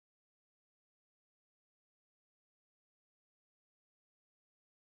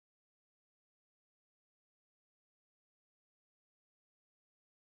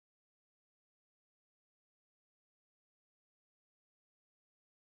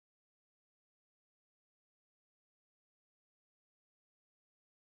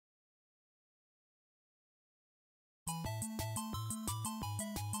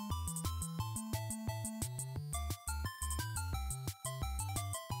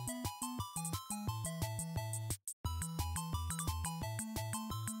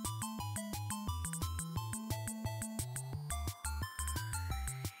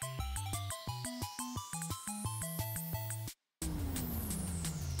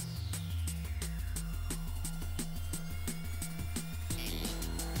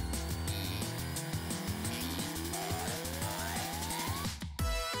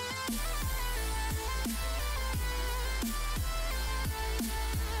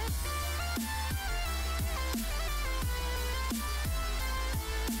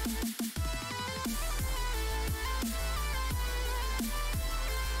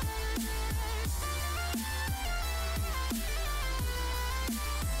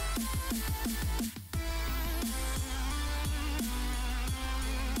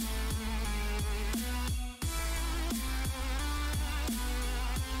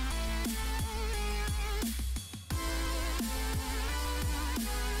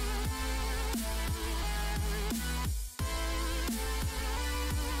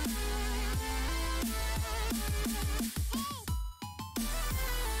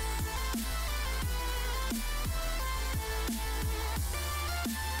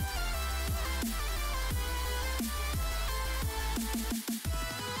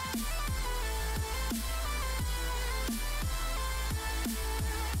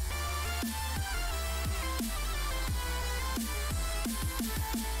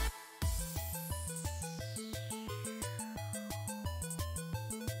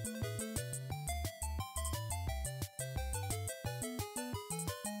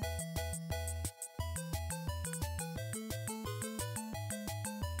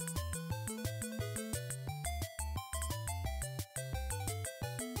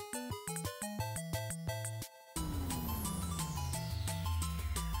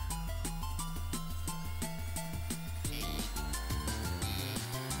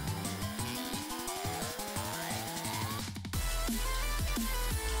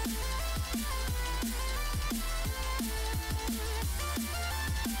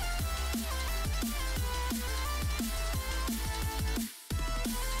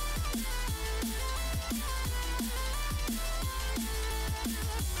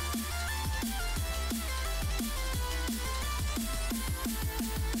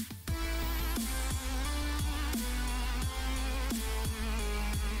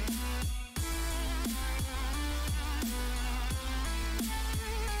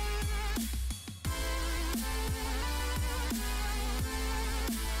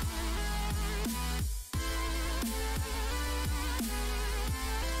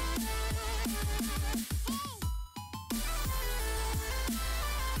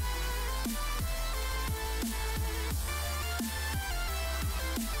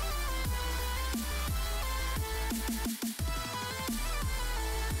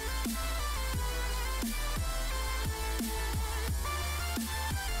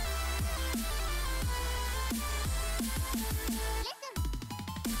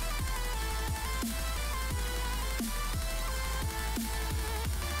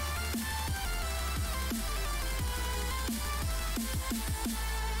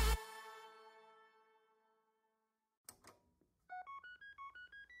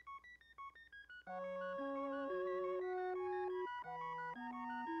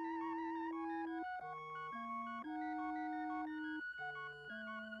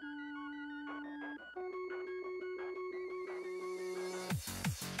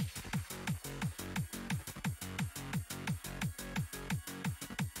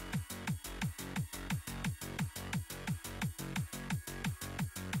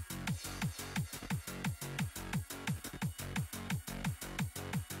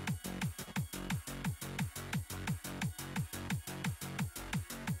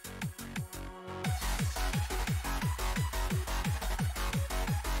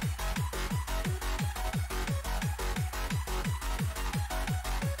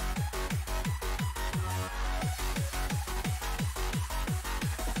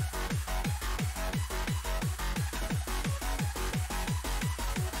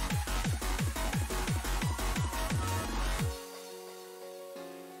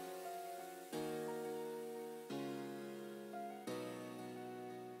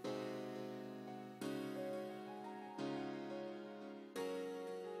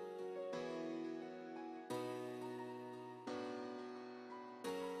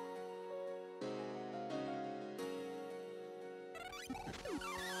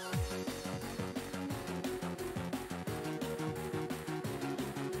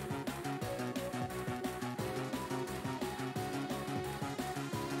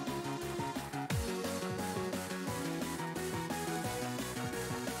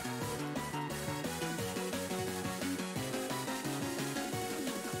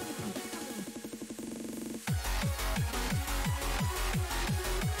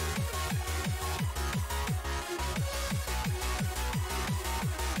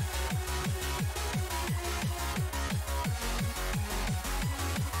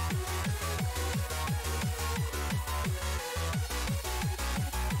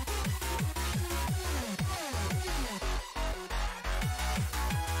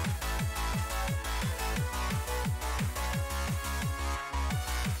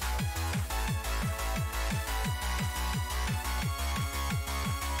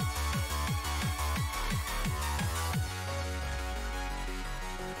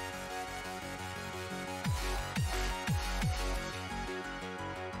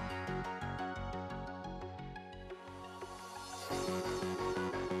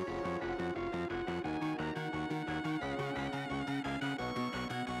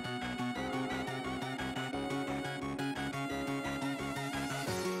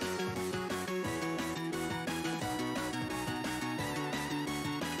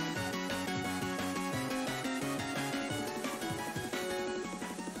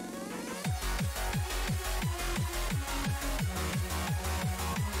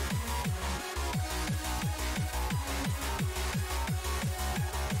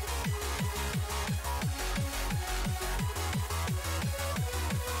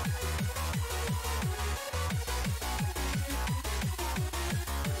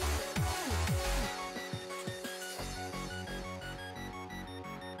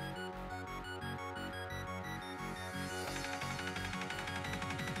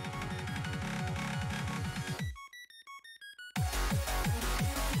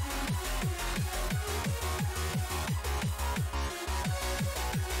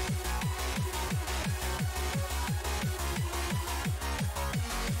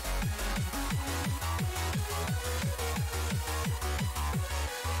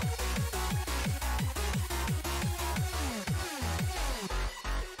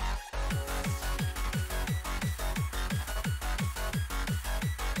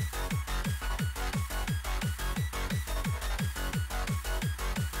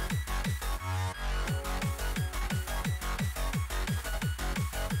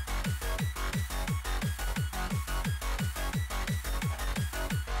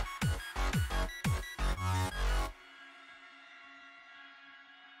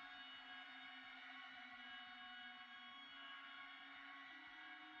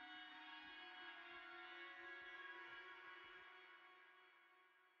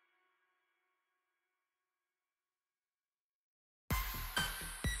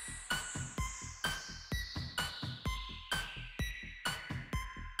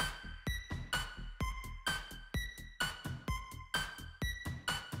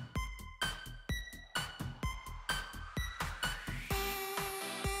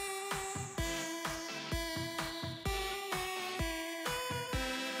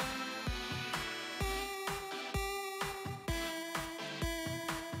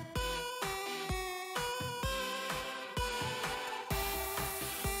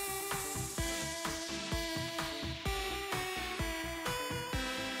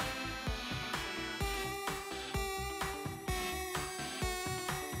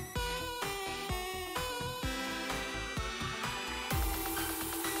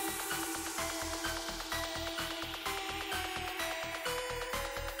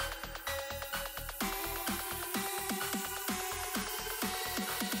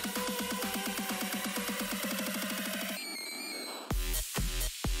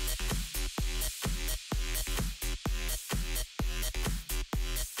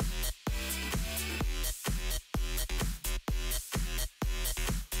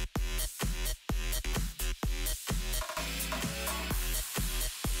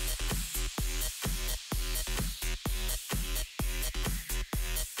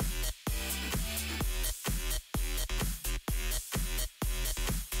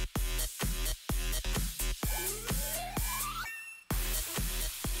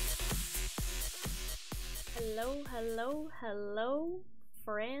Hello,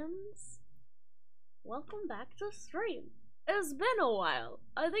 friends. Welcome back to stream. It's been a while.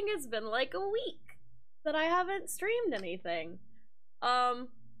 I think it's been like a week that I haven't streamed anything. And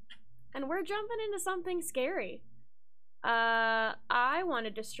we're jumping into something scary. I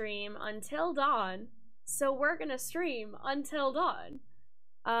wanted to stream until dawn, so we're gonna stream until dawn.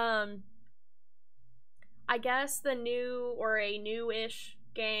 I guess the new, or a new-ish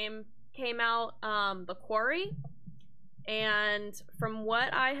game came out, The Quarry, and from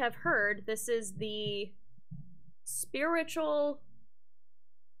what I have heard, this is the spiritual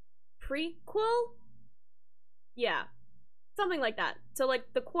prequel? Yeah, something like that. So,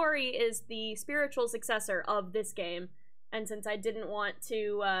 like, The Quarry is the spiritual successor of this game, and since I didn't want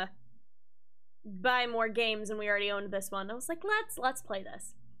to, buy more games and we already owned this one, I was like, let's play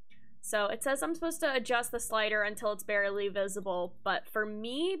this. So it says I'm supposed to adjust the slider until it's barely visible, but for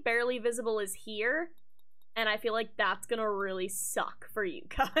me, barely visible is here, and I feel like that's gonna really suck for you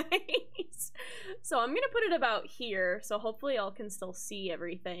guys. So I'm gonna put it about here, so hopefully y'all can still see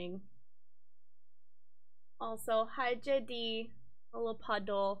everything. Also, hi JD, little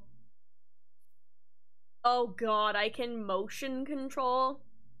puddle. Oh god, I can motion control.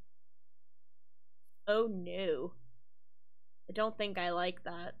 Oh no. I don't think I like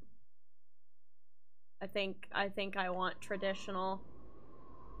that. I think I want traditional.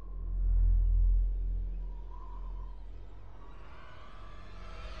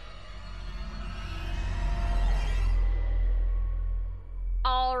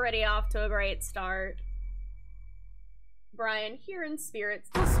 Already off to a great start. Brian, here in spirit,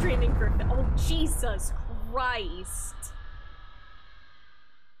 still streaming for— oh, Jesus Christ.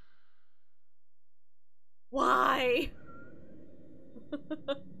 Why?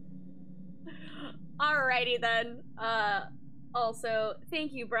 Alrighty then. Also,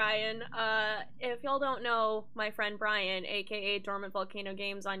 thank you, Brian. If y'all don't know my friend Brian, aka Dormant Volcano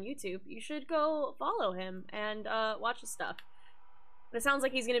Games on YouTube, you should go follow him and watch his stuff. But it sounds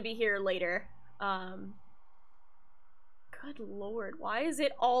like he's gonna be here later. Good lord, why is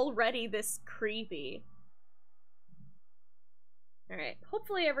it already this creepy? Alright,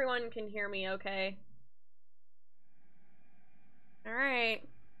 hopefully everyone can hear me okay. Alright.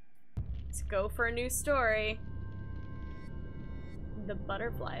 Let's go for a new story. The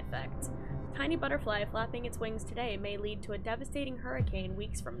butterfly effect. A tiny butterfly flapping its wings today may lead to a devastating hurricane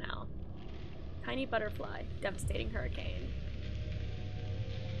weeks from now. Tiny butterfly, devastating hurricane.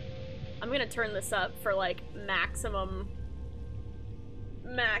 I'm gonna turn this up for like maximum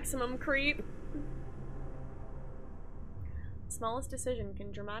creep. The smallest decision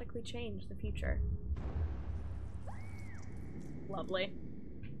can dramatically change the future. Lovely.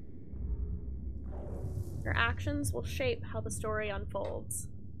 Your actions will shape how the story unfolds.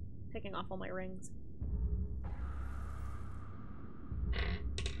 Taking off all my rings.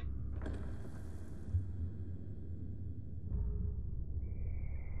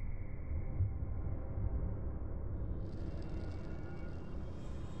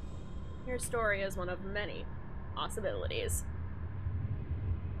 Your story is one of many possibilities.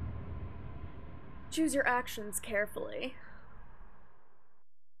 Choose your actions carefully.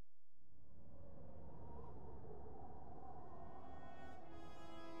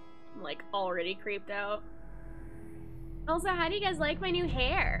 I'm like already creeped out. Also, how do you guys like my new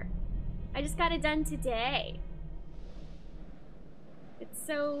hair? I just got it done today. It's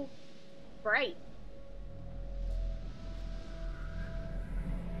so bright.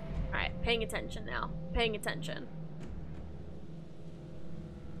 Alright, paying attention now. Paying attention.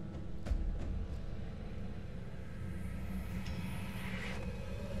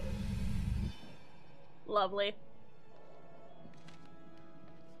 Lovely.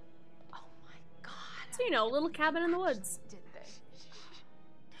 Oh my god. So, you know, a little cabin in the woods. Did they?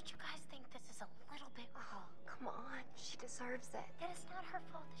 Don't you guys think this is a little bit cruel? Come on, she deserves it. And it's not her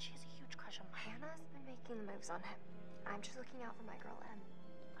fault that she has a huge crush on Mike. Hannah's been making the moves on him. I'm just looking out for my girl, Em.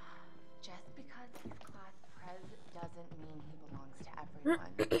 Just because he's class prez doesn't mean he belongs to everyone.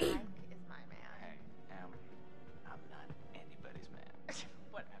 Mike is my man. Hey, Em, I'm not anybody's man.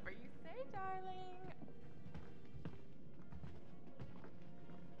 Whatever you say, darling.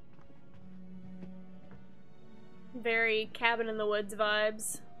 Very cabin in the woods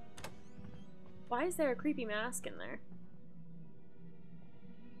vibes. Why is there a creepy mask in there?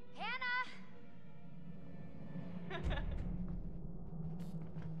 Hannah!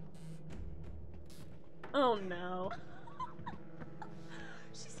 Oh no.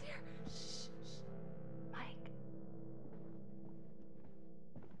 She's here. Shh, shh. Mike.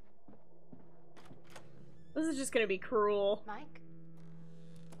 This is just gonna be cruel. Mike?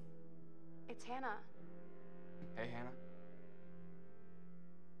 It's Hannah. Hey, Hannah.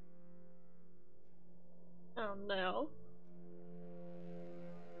 Oh no.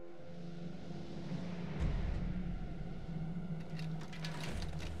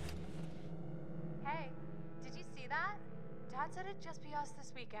 Hey, did you see that? Dad said it'd just be us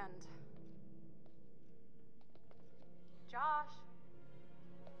this weekend. Josh.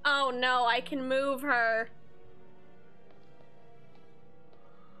 Oh no, I can move her.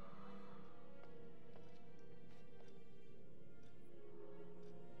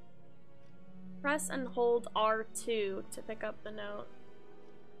 Press and hold R2 to pick up the note.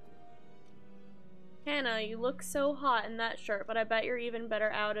 Hannah, you look so hot in that shirt, but I bet you're even better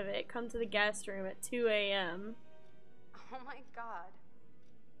out of it. Come to the guest room at 2 a.m. Oh my god.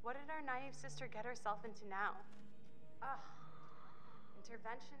 What did our naive sister get herself into now? Ugh.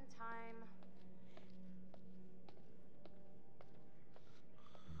 Intervention time.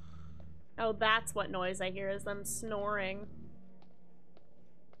 Oh, that's what noise I hear, is them snoring.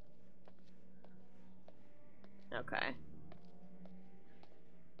 Okay.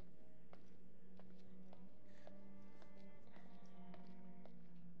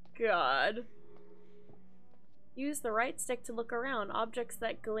 God. Use the right stick to look around. Objects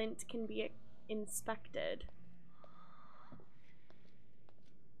that glint can be inspected.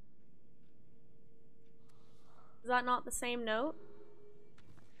 Is that not the same note?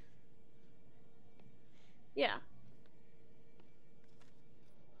 Yeah.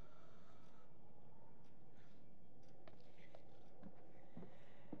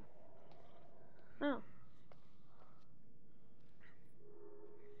 Oh.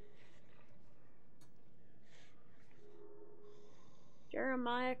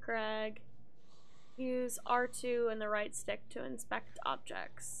 Jeremiah Craig. Use R2 and the right stick to inspect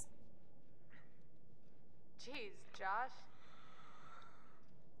objects. Jeez, Josh.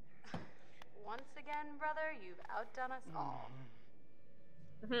 Once again, brother, you've outdone us all.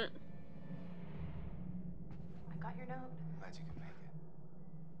 I got your note. Glad you could make it.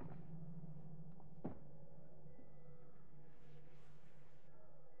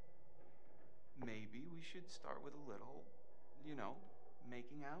 Maybe we should start with a little, you know,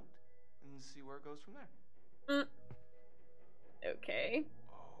 making out and see where it goes from there. Okay.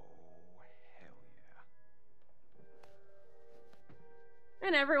 Oh, hell yeah.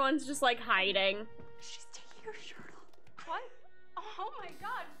 And everyone's just like hiding. She's taking her shirt off. What? Oh my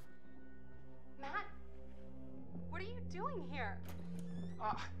god. Matt, what are you doing here?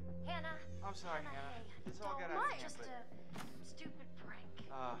 Hannah. I'm sorry, Hannah. Hey, It's all don't good. mind. Just a stupid prank.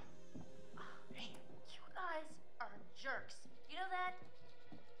 Man. You guys are jerks. You know that?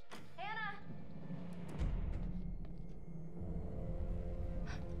 Hannah!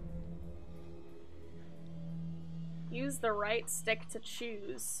 Use the right stick to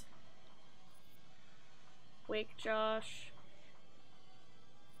choose. Wake Josh.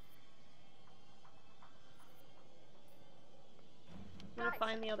 I'm gonna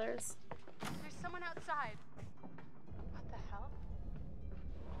find the others. There's someone outside. What the hell?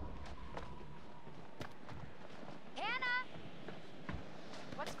 Hannah!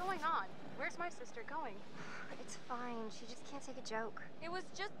 What's going on? Where's my sister going? It's fine. She just can't take a joke. It was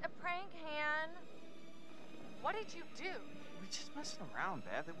just a prank, Han. What did you do? We just messing around,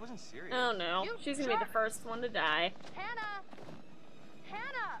 Beth. It wasn't serious. Oh no, You she's gonna be the jerk. first one to die. Hannah!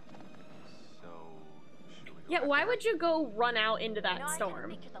 Hannah! So, should we go Yeah, back why there? would you go run out into that I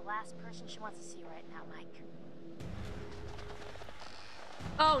storm? think you're the last person she wants to see right now, Mike.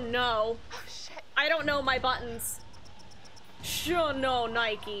 Oh no. Oh shit. I don't know my buttons. Sure no,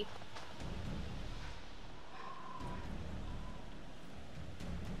 Nike.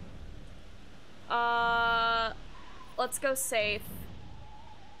 Let's go safe.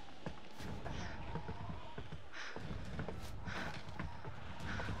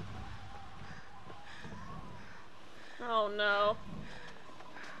 Oh no.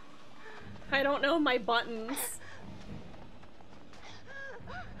 I don't know my buttons.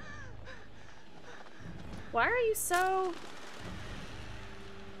 Why are you so...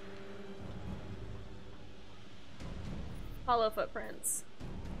 Hollow footprints.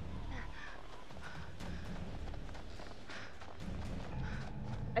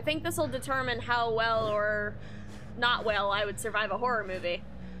 I think this will determine how well or not well I would survive a horror movie.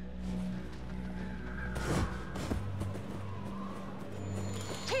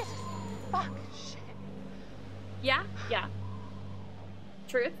 Jesus! Fuck! Shit! Yeah? Yeah.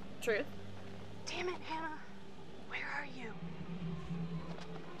 Truth? Truth. Damn it, Hannah! Where are you?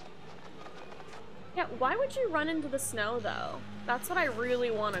 Yeah, why would you run into the snow, though? That's what I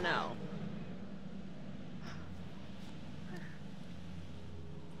really want to know.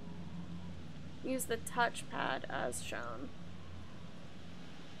 Use the touchpad as shown.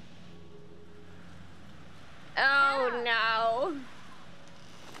 Oh no.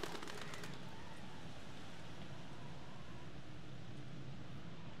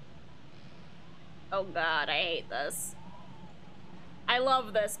 Oh god, I hate this. I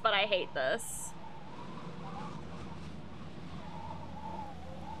love this, but I hate this.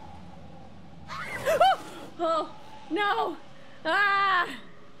 Oh, no! Ah!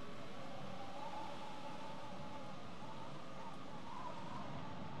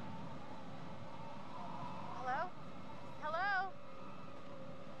 Hello? Hello?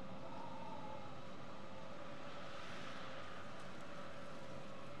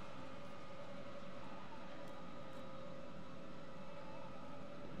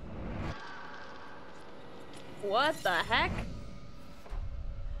 What the heck?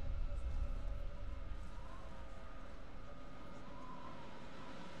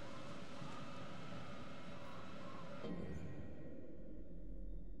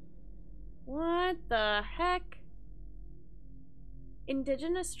 What the heck?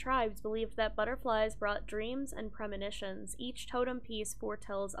 Indigenous tribes believed that butterflies brought dreams and premonitions. Each totem piece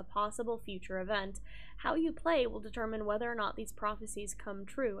foretells a possible future event. How you play will determine whether or not these prophecies come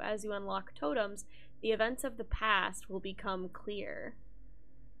true. As you unlock totems, the events of the past will become clear.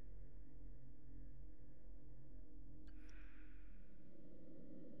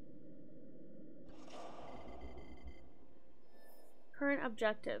 Current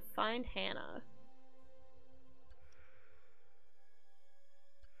objective, find Hannah.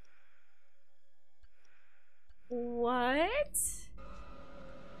 What?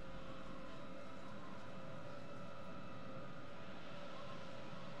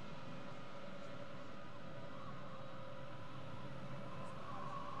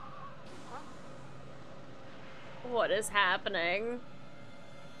 What is happening?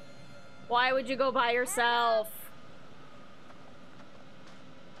 Why would you go by yourself?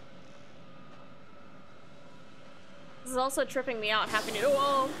 This is also tripping me out having to-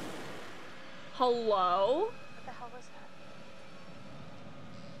 Whoa. Hello? What the hell was that?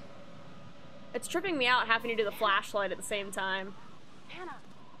 It's tripping me out having to do the flashlight at the same time. Hannah!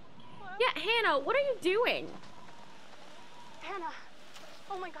 What? Yeah, Hannah, what are you doing? Hannah!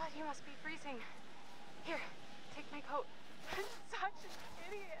 Oh my god, you must be freezing. Here, take my coat. I'm such an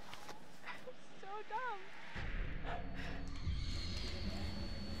idiot. I'm so dumb.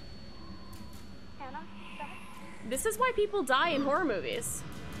 Hannah? That... This is why people die in horror movies.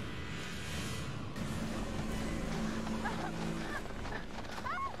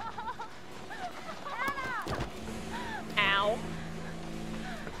 Ow.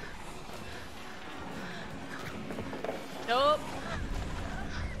 Nope.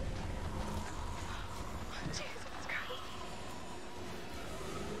 Jesus Christ.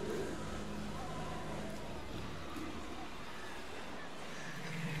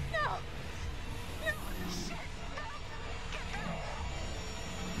 No! No! Shit! Get back!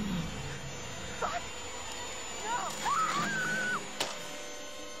 Fuck! No!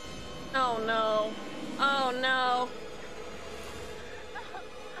 Oh no. Oh no.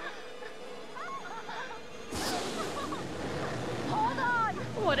 Hold on!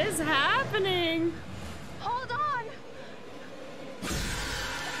 What is happening? Hold on!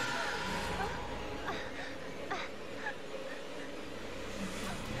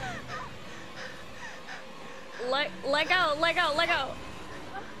 Let go, let go, let go.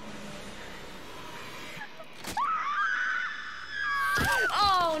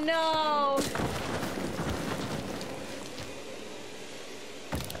 Oh no.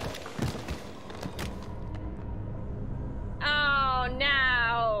 Oh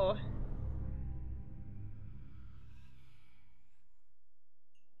no.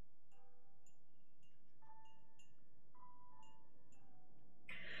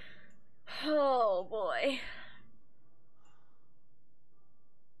 Oh boy.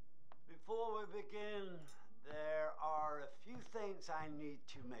 Before we begin, there are a few things I need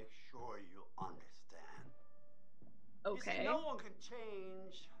to make sure you understand. You see, Okay. no one can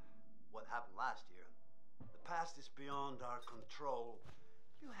change what happened last year. The past is beyond our control.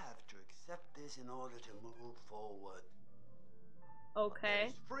 You have to accept this in order to move forward. Okay.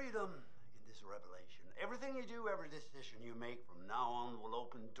 There's freedom in this revelation. Everything you do, every decision you make from now on will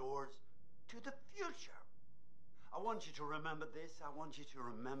open doors to the future. I want you to remember this. I want you to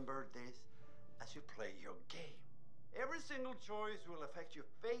remember this as you play your game. Every single choice will affect your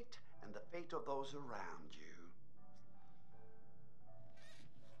fate and the fate of those around you.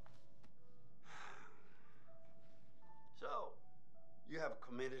 So, you have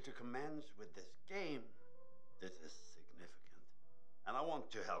committed to commence with this game. This is significant, and I want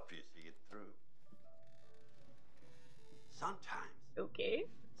to help you see it through. Sometimes. Okay.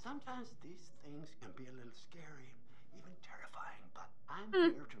 Sometimes these things can be a little scary, even terrifying, but I'm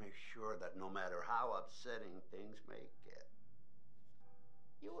here to make sure that no matter how upsetting things may get,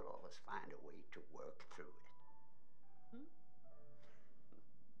 you will always find a way to work through it.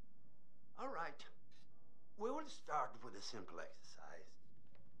 All right. We will start with a simple exercise.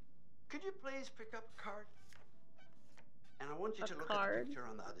 Could you please pick up a card? And I want you to look at the picture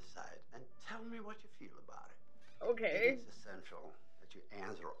on the other side and tell me what you feel about it. Okay. It is essential that you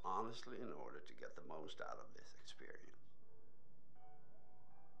answer honestly in order to get the most out of this experience.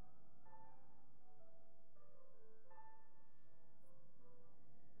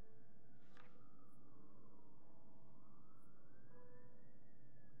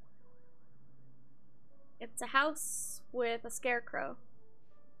 It's a house with a scarecrow.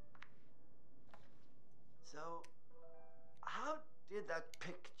 So, how did that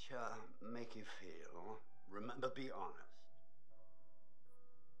picture make you feel? Remember, be honest.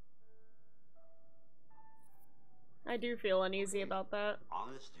 I do feel uneasy about that.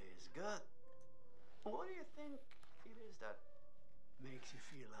 Honesty is good. What do you think it is that makes you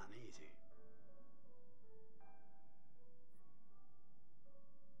feel uneasy?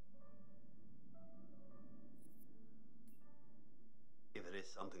 If it is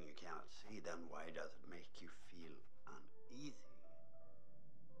something you cannot see, then why does it make you feel uneasy?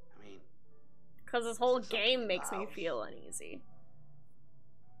 I mean, Because this whole is there something game in the makes me house? feel uneasy.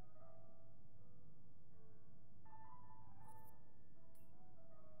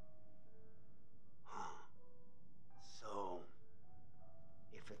 Huh. So,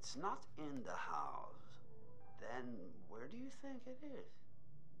 if it's not in the house, then where do you think it is?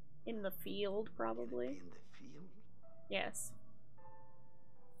 In the field, Can it probably. be in the field? Yes.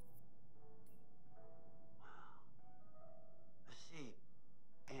 I see.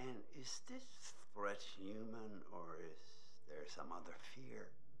 And is this threat human, or is there some other fear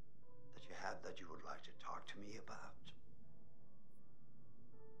that you have that you would like to talk to me about?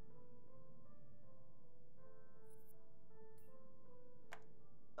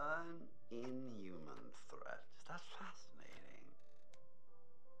 An inhuman threat. That's fascinating.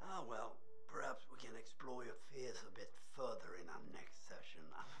 Ah, well, perhaps we can explore your fears a bit further in our next session.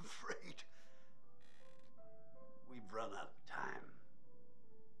 I'm afraid we've run out of time.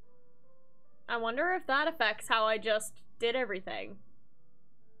 I wonder if that affects how I just did everything.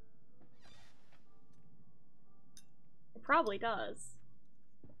 It probably does.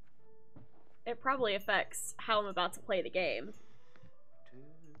 It probably affects how I'm about to play the game.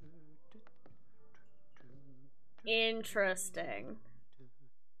 Interesting.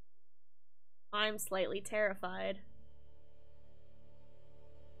 I'm slightly terrified.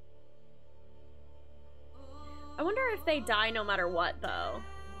 I wonder if they die no matter what, though.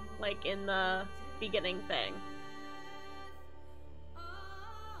 Like in the beginning thing.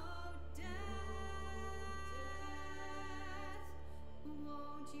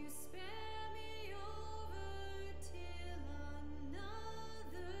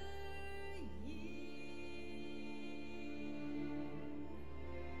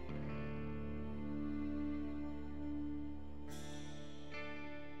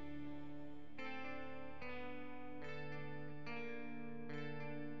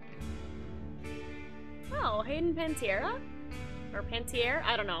 Oh, Hayden Panettiere? Or Panettiere?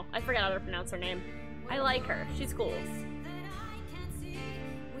 I don't know. I forgot how to pronounce her name. I like her. She's cool.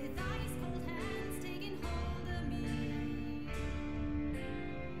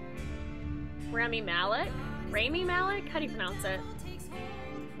 Rami Malek? Rami Malek? How do you pronounce it?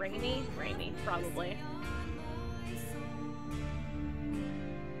 Rami? Rami, probably.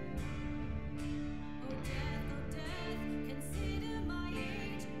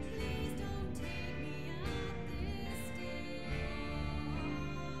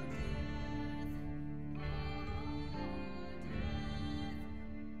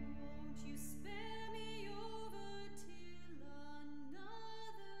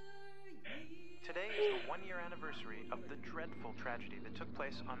 Today is the one-year anniversary of the dreadful tragedy that took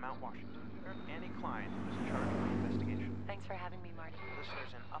place on Mount Washington. Annie Klein was in charge of the investigation. Thanks for having me, Marty.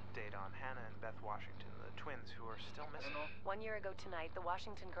 Listeners, an update on Hannah and Beth Washington, the twins who are still missing. 1 year ago tonight, the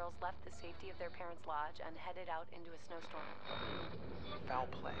Washington girls left the safety of their parents' lodge and headed out into a snowstorm.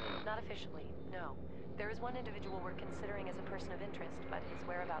 Foul play. Not officially, no. There is one individual we're considering as a person of interest, but his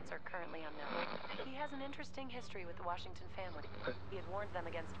whereabouts are currently unknown. He has an interesting history with the Washington family. He had warned them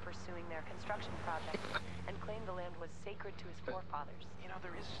against pursuing their construction project and claimed the land was sacred to his forefathers. You know,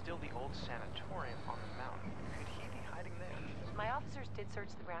 there is still the old sanatorium on the mountain. Could he be hiding there? My officers did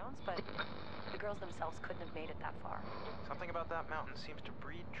search the grounds, but the girls themselves couldn't have made it that far. Something about that mountain seems to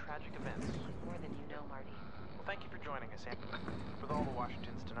breed tragic events. More than you know, Marty. Well, thank you for joining us, and with all the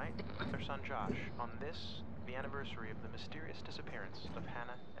Washingtons tonight, their son Josh, on this, the anniversary of the mysterious disappearance of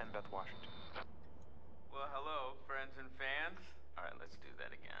Hannah and Beth Washington. Well, hello, friends and fans. All right, let's do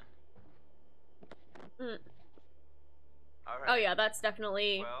that again. All right. Oh yeah, that's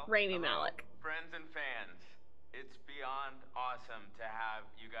definitely Rami hello, Malek. friends and fans. It's beyond awesome to have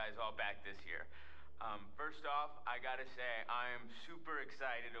you guys all back this year. First off, I gotta say, I am super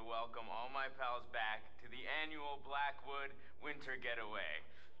excited to welcome all my pals back to the annual Blackwood Winter Getaway.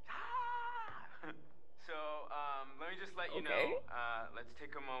 Ah! So, let me just let you know, let's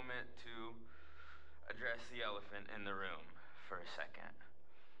take a moment to address the elephant in the room for a second.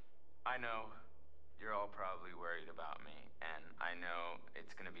 I know you're all probably worried about me, and I know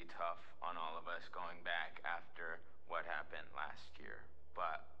it's gonna be tough on all of us going back after what happened last year,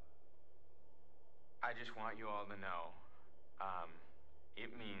 but I just want you all to know,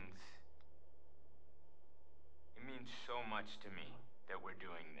 it means so much to me that we're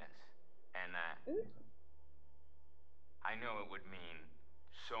doing this, and I know it would mean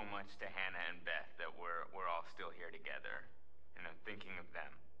so much to Hannah and Beth that we're all still here together, and I'm thinking of them.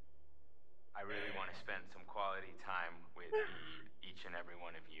 I really want to spend some quality time with each and every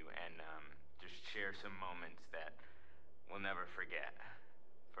one of you, and just share some moments that we'll never forget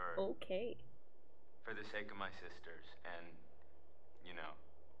for the sake of my sisters, and you know.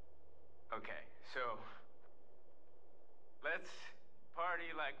 Okay, so let's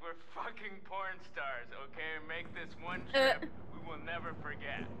party like we're fucking porn stars, okay? Make this one trip we will never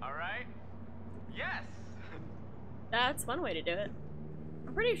forget, alright? Yes! That's one way to do it.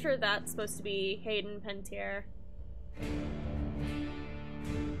 I'm pretty sure that's supposed to be Hayden Panettiere.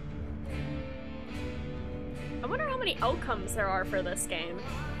 I wonder how many outcomes there are for this game.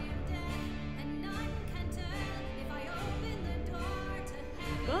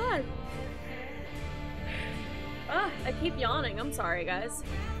 God. I keep yawning. I'm sorry, guys.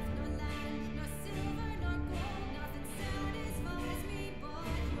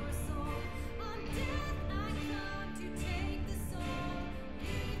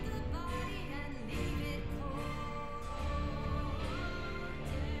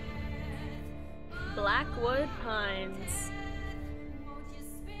 Blackwood Pines.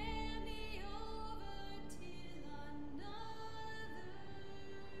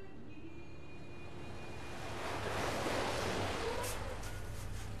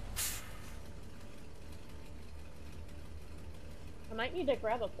 I might need to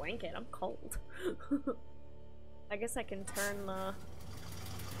grab a blanket. I'm cold. I guess I can turn the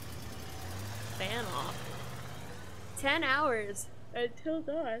fan off. 10 hours until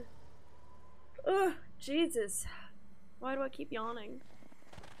dawn. Ugh, Jesus. Why do I keep yawning?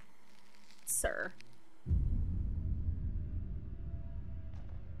 Sir.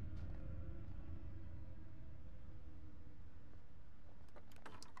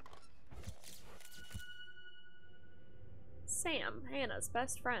 Sam, Hannah's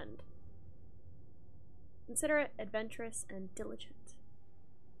best friend. Considerate, adventurous, and diligent.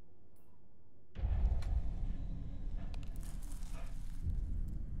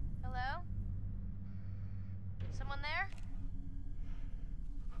 Hello? Someone there?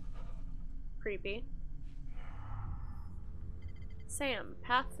 Creepy. Sam,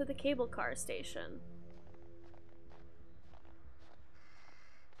 path to the cable car station.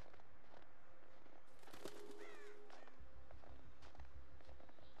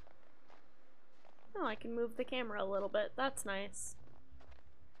 Oh, I can move the camera a little bit. That's nice.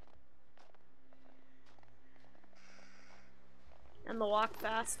 And the walk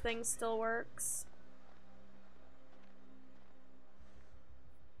fast thing still works.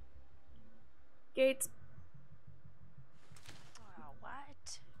 Gates.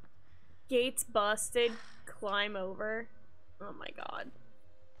 What? Gates busted. Climb over. Oh my god.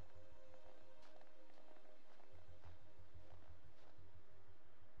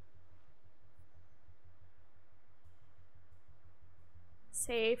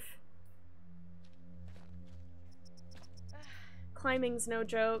 Safe. Climbing's no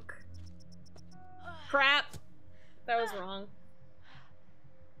joke. Crap! That was wrong.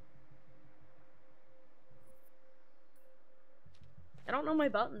 I don't know my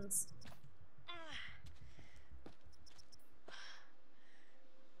buttons.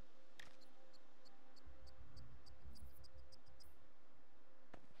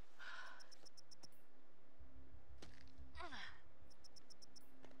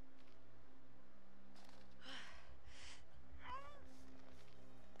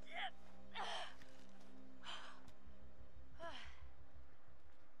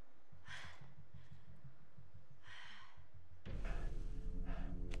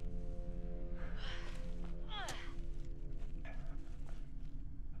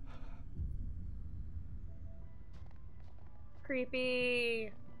 Creepy.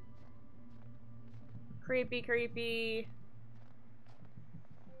 Creepy, creepy.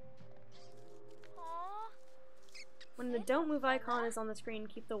 Aw. When the Hey, don't move little icon fella. is on the screen,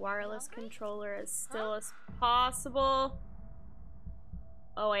 keep the wireless hungry? controller as still as possible.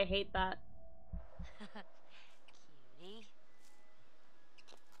 Oh, I hate that. Cutie.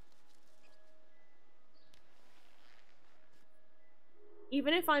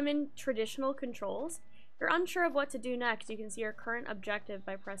 Even if I'm in traditional controls, if you're unsure of what to do next, you can see your current objective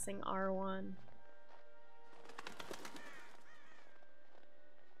by pressing R1.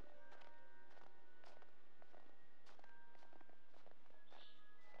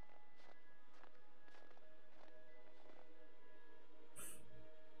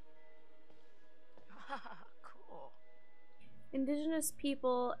 Cool. Indigenous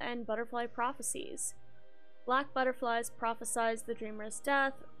people and butterfly prophecies. Black butterflies prophesize the dreamer's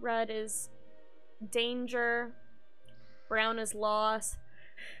death. Red is danger. Brown is loss.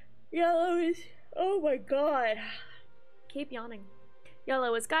 Yellow is... oh my god. Keep yawning.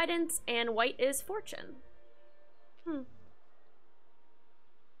 Yellow is guidance, and white is fortune.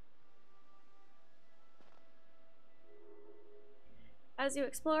 As you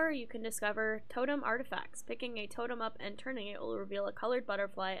explore, you can discover totem artifacts. Picking a totem up and turning it will reveal a colored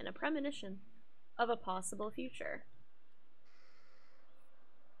butterfly and a premonition of a possible future.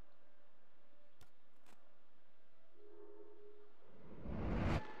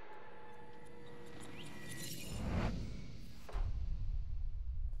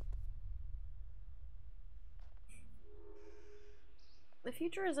 The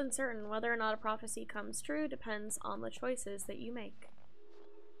future is uncertain. Whether or not a prophecy comes true depends on the choices that you make.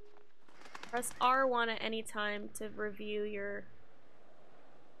 Press R1 at any time to review your...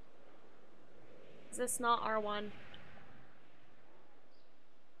 Is this not R1?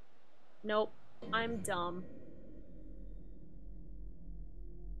 Nope. I'm dumb.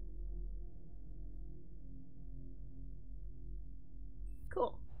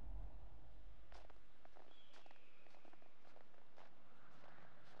 Cool.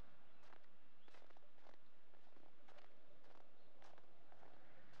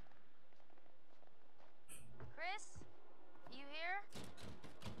 Chris? You here?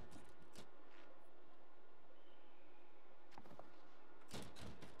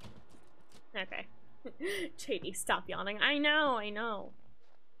 Okay. JD, stop yawning. I know, I know.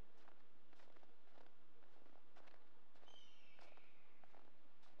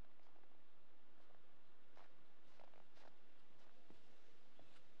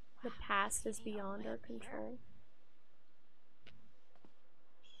 The past is beyond our control.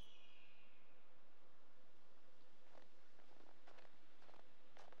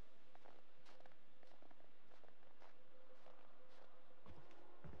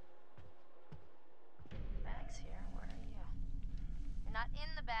 Bag's here. Where are you? You're not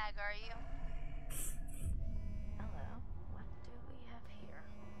in the bag, are you? Hello. What do we have here?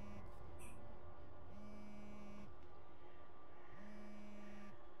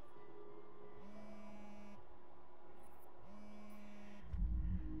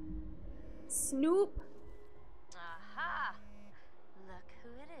 Snoop! Aha! Look who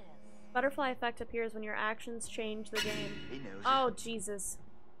it is. Butterfly effect appears when your actions change the game. He knows Oh, Jesus.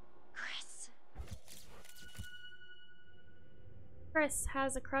 Chris! Chris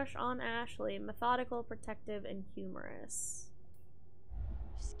has a crush on Ashley. Methodical, protective, and humorous.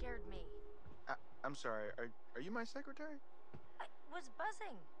 You scared me. I'm sorry, are you my secretary? I was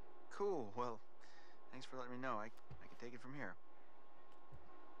buzzing. Cool, well, thanks for letting me know. I can take it from here.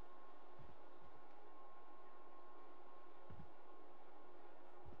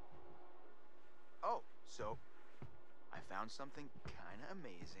 Oh, so I found something kind of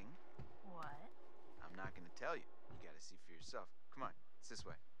amazing. What? I'm not gonna tell you. You gotta see for yourself. Come on, it's this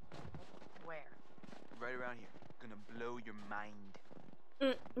way. Where? Right around here. Gonna blow your mind.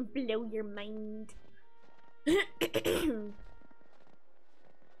 Blow your mind.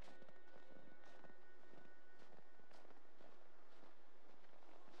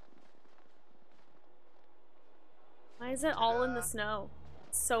 Why is it all in the snow?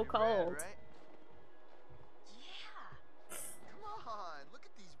 It's so cold. Red, right? Yeah. Come on, look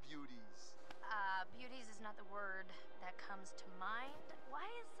at these beauties. Beauties is not the word that comes to mind. Why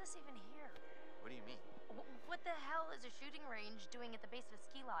is this even here? What do you mean? What the hell is a shooting range doing at the base of a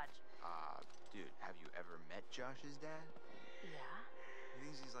ski lodge? Dude, have you ever met Josh's dad? Yeah? He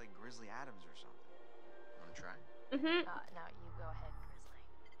thinks he's like Grizzly Adams or something. Wanna try? No, you go ahead, Grizzly.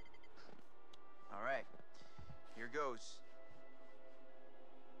 All right, here goes.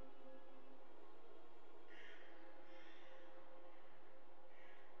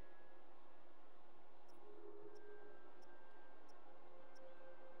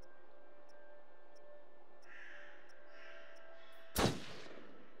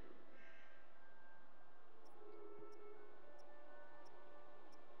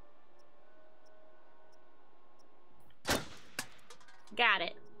 Got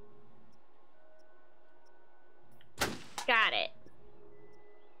it. Got it.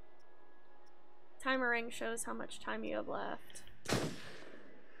 Timer ring shows how much time you have left.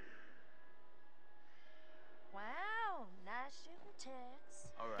 Wow, nice shooting tits.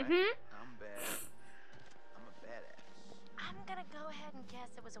 Alright, I'm bad. I'm a badass. I'm gonna go ahead and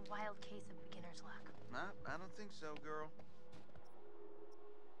guess it was a wild case of beginner's luck. Nah, I don't think so, girl.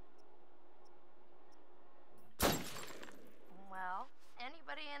 Well,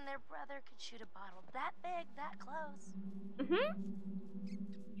 anybody and their brother could shoot a bottle that big, that close.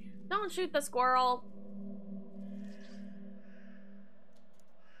 Don't shoot the squirrel.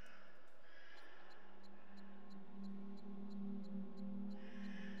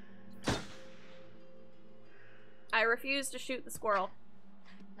 I refuse to shoot the squirrel.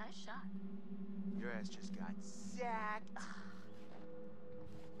 Nice shot. Your ass just got sacked.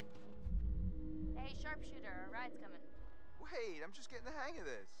 Hey, sharpshooter, a ride's coming. Wait, I'm just getting the hang of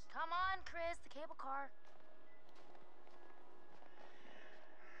this. Come on, Chris, the cable car.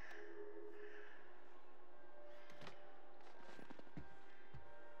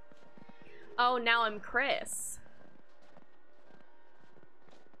 Oh, now I'm Chris.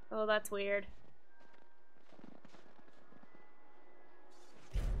 Oh, that's weird.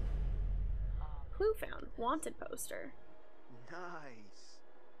 Clue found. Wanted poster. Nice.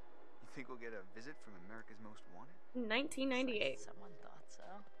 You think we'll get a visit from America's Most Wanted? 1998. Someone thought so.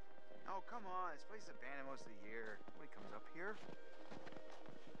 Oh, come on. This place is abandoned most of the year. Nobody comes up here.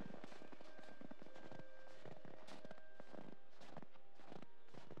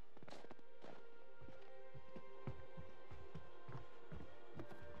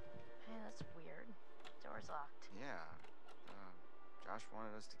 Hey, that's weird. Door's locked. Yeah. Josh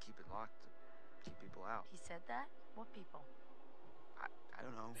wanted us to keep it locked to keep people out. He said that? What people? I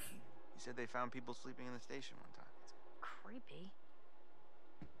don't know. He said they found people sleeping in the station one time. Creepy.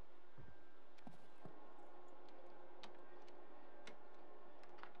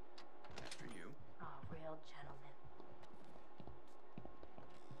 After you. Oh, real gentleman.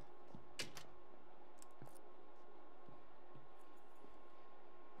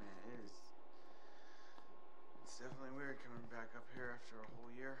 Man, it's definitely weird coming back up here after a whole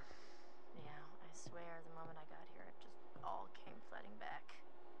year. Yeah, I swear the moment I got here, it just all came flooding back.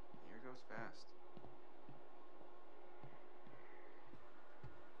 The year goes fast.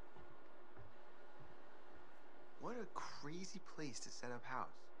 What a crazy place to set up house.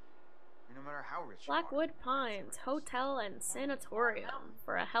 I mean, no matter how rich Blackwood you are. Pines Hotel and Sanatorium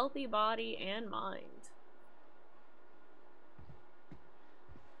for a healthy body and mind.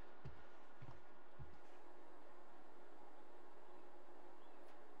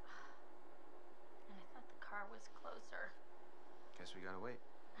 And I thought the car was closer. Guess we gotta wait.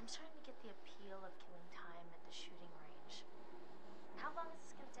 I'm starting to get the appeal of killing time at the shooting range. How long is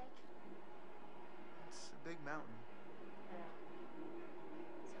this gonna take? It's a big mountain. Yeah.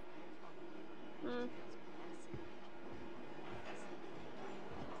 So beautiful. Hmm. Feels massive.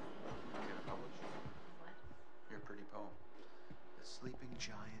 Get it published? What? Your pretty poem. The Sleeping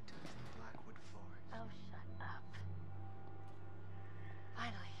Giant of the Blackwood Forest. Oh, shut up.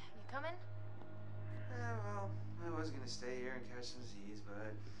 Finally, you coming? Yeah, well, I was gonna stay here and catch some Z's,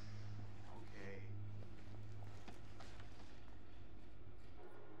 but okay.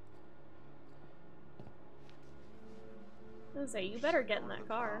 I was gonna say, you better get in that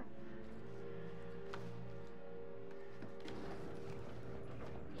car.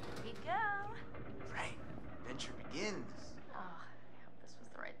 Here we go. Right. Adventure begins. Oh, I hope this was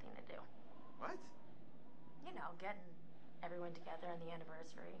the right thing to do. What? You know, getting everyone together on the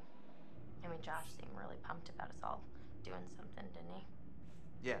anniversary. I mean, Josh seemed really pumped about us all doing something, didn't he?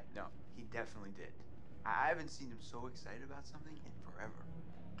 Yeah, no, he definitely did. I haven't seen him so excited about something in forever.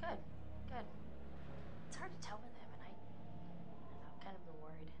 Good, good. It's hard to tell with him, and I don't know, I've kind of been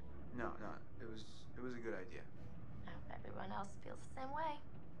worried. No, it was a good idea. I hope everyone else feels the same way.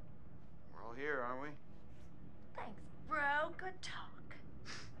 We're all here, aren't we? Thanks, bro. Good talk.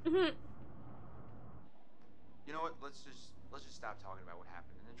 Mhm. You know what? Let's just stop talking about what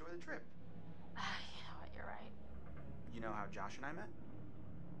happened and enjoy the trip. You know what? You're right. You know how Josh and I met?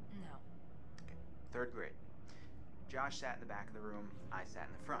 No. Okay, 3rd grade. Josh sat in the back of the room, I sat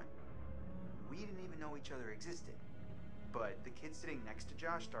in the front. We didn't even know each other existed. But the kid sitting next to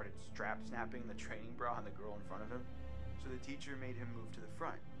Josh started strap snapping the training bra on the girl in front of him. So the teacher made him move to the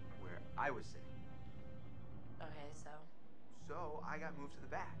front, where I was sitting. Okay, so I got moved to the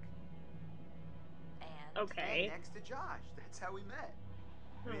back. and Okay. And next to Josh. That's how we met.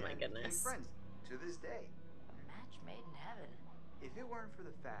 Oh my And goodness. became friends to this day. a match made in heaven. If it weren't for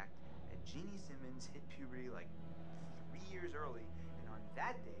the fact that Jeannie Simmons hit puberty like 3 years early and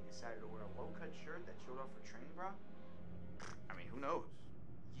that day decided to wear a low-cut shirt that showed off her training bra, I mean, who knows?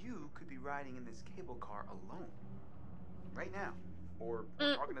 You could be riding in this cable car alone. Right now. Or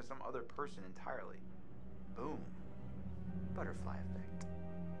talking to some other person entirely. Boom. Butterfly effect.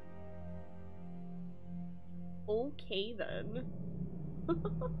 Okay, then.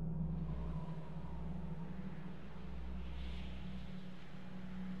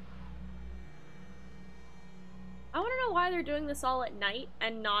 I want to know why they're doing this all at night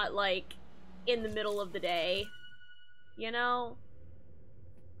and not, like, in the middle of the day. You know?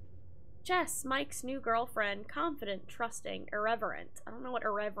 Jess, Mike's new girlfriend, confident, trusting, irreverent. I don't know what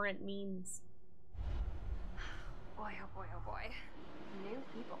irreverent means. Boy, oh boy, oh boy. New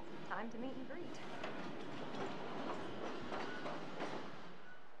people. Time to meet and greet.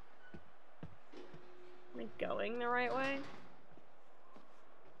 Am I going the right way?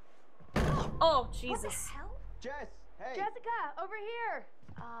 Oh, Jesus. What the hell? Jess, hey! Jessica, over here!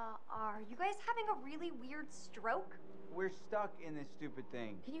 Are you guys having a really weird stroke? We're stuck in this stupid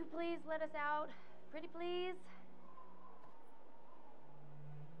thing. Can you please let us out? Pretty please?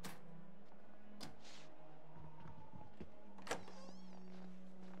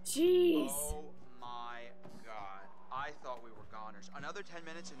 Jeez. Oh my god. I thought we were goners. Another 10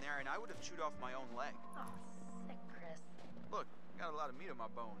 minutes in there and I would have chewed off my own leg. Oh, sick, Chris. Look, got a lot of meat on my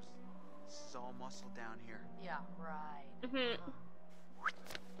bones. This is all muscle down here. Yeah, right.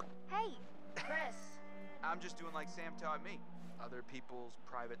 Hey, Chris. I'm just doing like Sam taught me. Other people's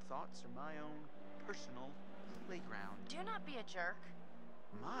private thoughts are my own personal playground. Do not be a jerk.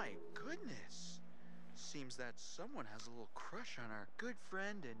 My goodness. Seems that someone has a little crush on our good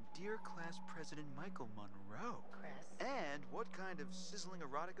friend and dear class president Michael Monroe. Chris. And what kind of sizzling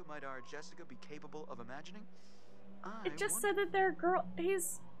erotica might our Jessica be capable of imagining? It just said that they're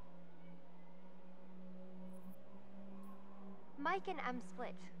he's... Mike and Em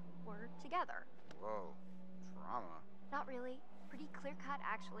split. We're together. Whoa. Drama. Not really. Pretty clear cut,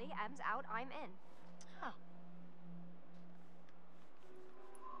 actually. Em's out, I'm in. Huh.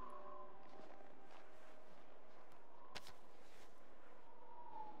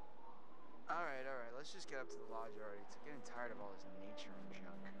 Alright. Let's just get up to the lodge already. It's getting tired of all this nature and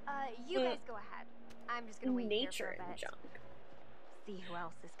junk. You guys go ahead. I'm just gonna wait nature here for a and bit. junk. See who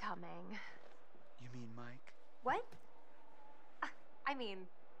else is coming. You mean Mike? What? I mean,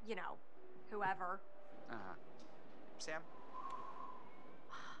 you know, whoever. Uh-huh. Sam?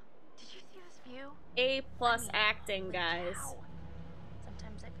 Did you see this view? A+ acting, guys. Wow.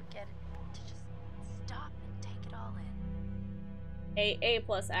 Sometimes I forget to just stop and take it all in. A+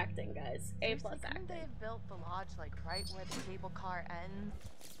 acting, guys. A+ Seriously, couldn't acting. they have built the lodge like right where the cable car ends?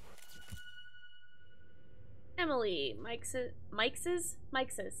 Emily, Mike's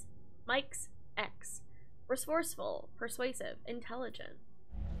ex. Resourceful, persuasive, intelligent.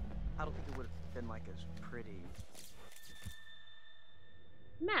 I don't think it would have been like as pretty.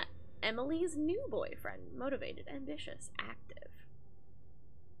 Matt, Emily's new boyfriend. Motivated, ambitious, active.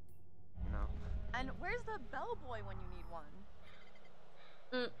 No. And where's the bellboy when you need one?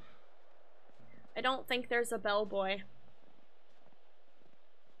 I don't think there's a bellboy.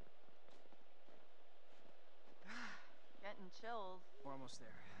 Getting chills. We're almost there.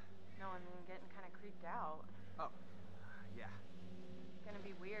 No, I mean getting kind of creeped out. Oh, yeah. Gonna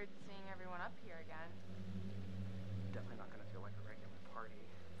be weird seeing everyone up here again. Definitely not gonna feel like a regular party.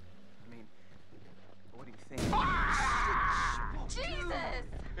 I mean, what do you think? Jesus!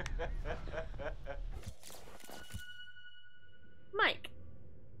 Mike,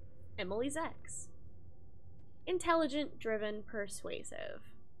 Emily's ex. Intelligent, driven,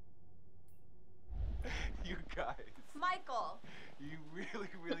 persuasive. You guys. Michael! You really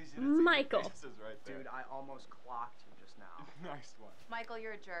should have seen Michael. the faces right there. Dude, I almost clocked you just now. Nice one. Michael,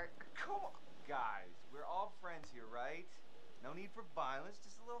 you're a jerk. Come on. Guys, we're all friends here, right? No need for violence,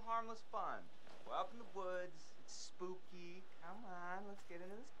 just a little harmless fun. We're up in the woods, it's spooky. Come on, let's get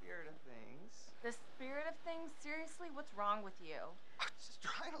into the spirit of things. The spirit of things? Seriously, what's wrong with you? I'm just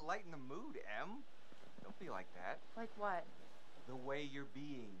trying to lighten the mood, Em. Don't be like that. Like what? The way you're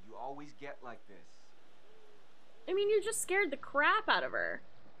being, you always get like this. I mean, you just scared the crap out of her.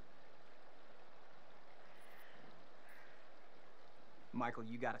 Michael,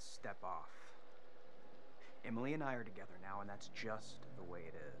 you gotta step off. Emily and I are together now, and that's just the way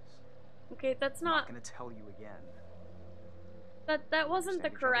it is. Okay, that's I'm not not... gonna tell you again. That wasn't the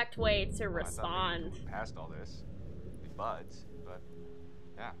Understand each other? correct way to Well, I thought respond. maybe we passed all this. Be buds, but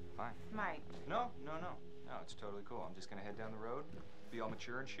yeah, fine. Mike. No, it's totally cool. I'm just gonna head down the road, be all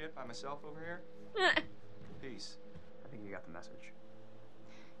mature and shit by myself over here. Peace. I think you got the message.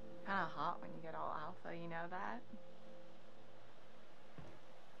 Kinda hot when you get all alpha, you know that?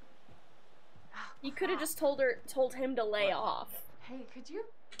 You could have just told him to lay off. Hey, could you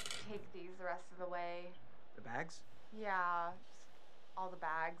take these the rest of the way? The bags? Yeah, all the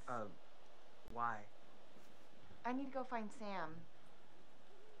bags. Why? I need to go find Sam.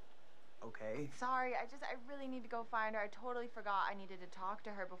 Okay. Sorry, I really need to go find her. I totally forgot I needed to talk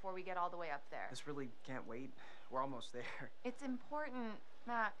to her before we get all the way up there. This really can't wait. We're almost there. It's important,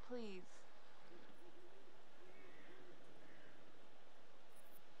 Matt, please.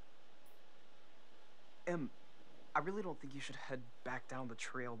 I really don't think you should head back down the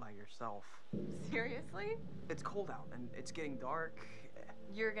trail by yourself. Seriously? It's cold out, and it's getting dark.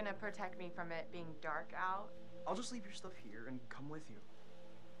 You're gonna protect me from it being dark out? I'll just leave your stuff here and come with you.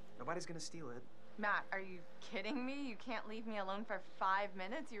 Nobody's gonna steal it. Matt, are you kidding me? You can't leave me alone for 5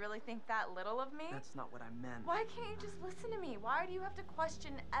 minutes? You really think that little of me? That's not what I meant. Why can't you just listen to me? Why do you have to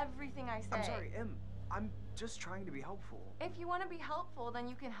question everything I say? I'm sorry, I'm just trying to be helpful. If you want to be helpful, then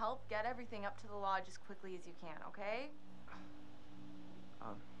you can help get everything up to the lodge as quickly as you can, okay?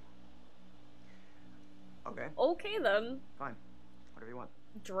 Okay. Okay then. Fine. Whatever you want.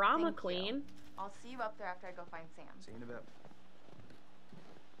 Drama Thank queen. you. I'll see you up there after I go find Sam. See you in a bit.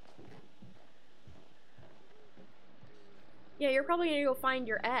 Yeah, you're probably gonna go find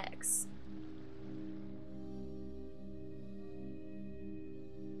your ex.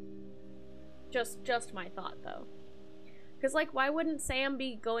 Just my thought, though. Because, like, why wouldn't Sam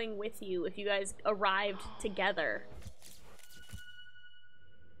be going with you if you guys arrived together?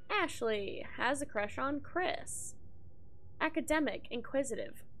 Ashley has a crush on Chris. Academic,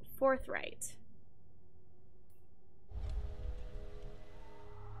 inquisitive, forthright.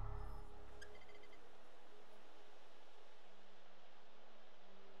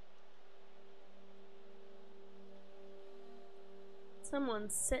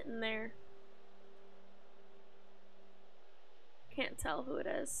 Someone's sitting there. Can't tell who it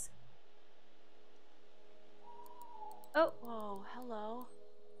is. Oh. Whoa, hello.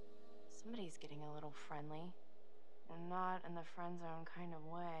 Somebody's getting a little friendly. And not in the friend zone kind of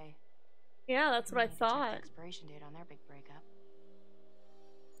way. Yeah, that's what I Need to thought. check the expiration date on their big breakup.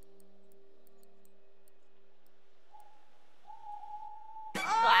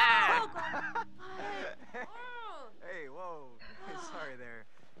 Ah! Hey, whoa. Sorry there.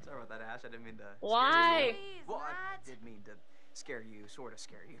 Sorry about that, Ash. I didn't mean to Why? scare you. Well, I did mean to scare you, sort of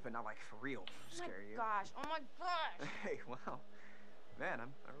scare you, but not like for real scare you. Oh my gosh! Hey, wow. Man,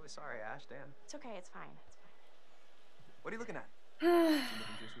 I'm really sorry, Ash. Damn. It's okay, it's fine. It's fine. What are you looking at? Something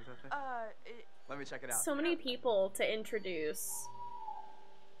juicy with that thing? Let me check it out. So many people to introduce.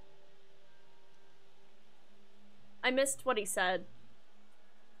 I missed what he said.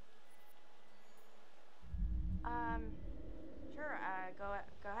 Sure,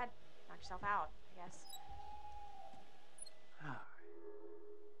 go ahead. Knock yourself out, I guess. Oh,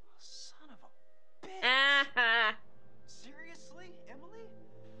 son of a bitch. Ah. Seriously, Emily?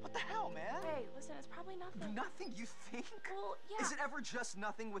 What the hell, man? Hey, listen, it's probably nothing. Nothing, you think? Well, yeah. Is it ever just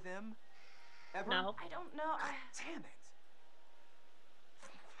nothing with him? Ever? No. I don't know. Damn it.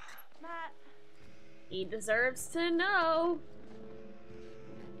 Matt. He deserves to know.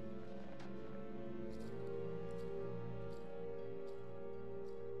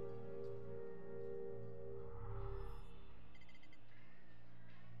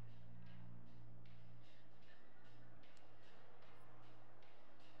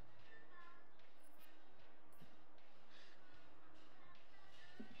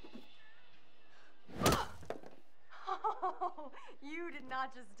 You did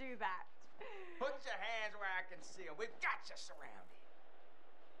not just do that. Put your hands where I can see them. We've got you surrounded.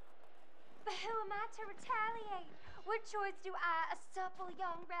 But who am I to retaliate? What choice do I, a supple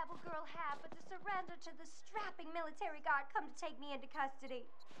young rebel girl, have but to surrender to the strapping military guard come to take me into custody?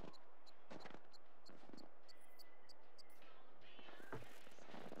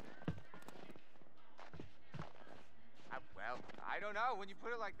 Well, I don't know when you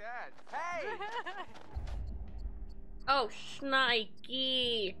put it like that. Hey! Oh,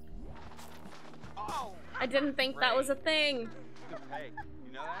 Schnikey. Oh! I didn't think that was a thing. Hey,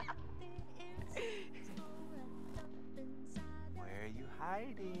 you know that? Where are you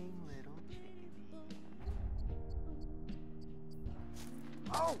hiding, little chickadee?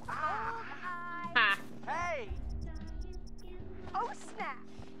 Oh! Ah! Ha. Hey! Oh, snap!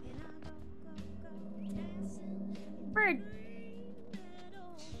 Bird.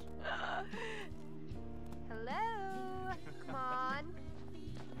 Hello? Come on.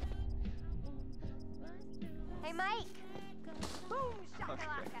 Hey, Mike. Boom,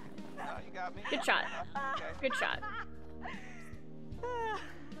 shakalaka. No, you got me. Good shot. Okay. Good shot.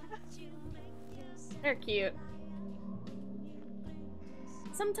 They're cute.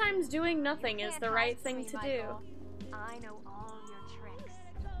 Sometimes doing nothing is the right thing to do. I know all your tricks.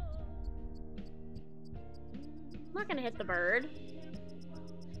 I'm not gonna hit the bird.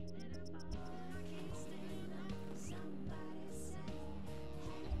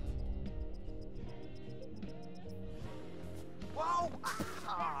 Whoa!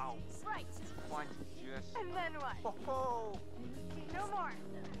 Ow! Right. One, just... And then what? Oh! No more.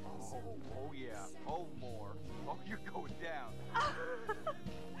 Oh yeah. Oh, more. Oh, you're going down.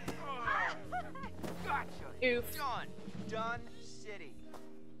 Gotcha. Oof. Done. Done city.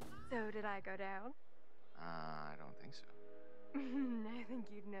 So did I go down? I don't think so. I think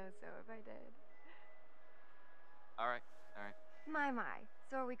you'd know so if I did. All right. All right. My.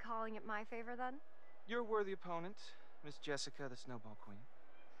 So are we calling it my favor then? You're a worthy opponent, Miss Jessica, the Snowball Queen.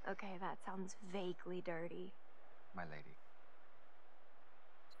 Okay, that sounds vaguely dirty. My lady.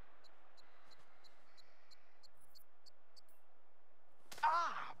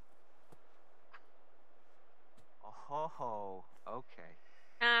 Ah! Oh, okay.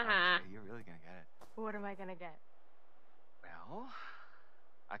 Uh-huh. Okay, you're really gonna get it. What am I gonna get? Well,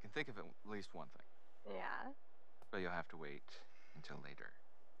 I can think of at least one thing. Yeah? But you'll have to wait until later.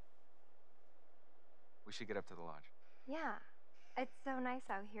 We should get up to the lodge. Yeah. It's so nice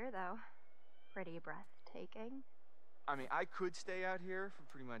out here, though. Pretty breathtaking. I mean, I could stay out here for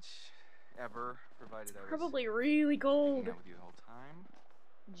pretty much ever, provided I was Probably really cold. hanging out with you the whole time.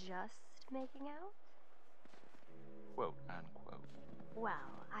 Just making out? Quote, unquote.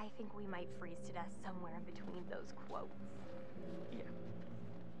 Well, I think we might freeze to death somewhere in between those quotes. Yeah.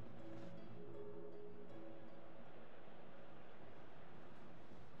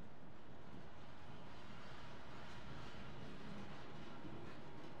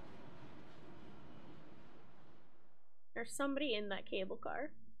 There's somebody in that cable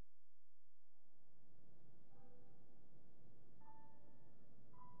car.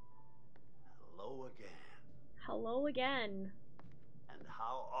 Hello again. Hello again. And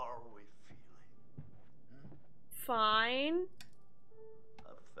how are we feeling? Fine.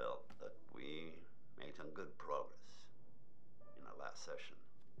 I felt that we made some good progress in our last session.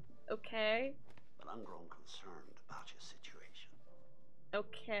 Okay. But I'm grown concerned about your situation.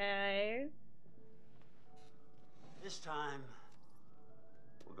 Okay. This time,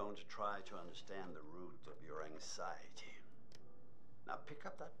 we're going to try to understand the root of your anxiety. Now pick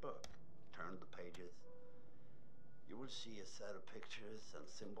up that book, turn the pages. You will see a set of pictures and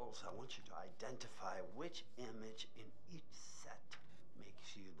symbols. I want you to identify which image in each set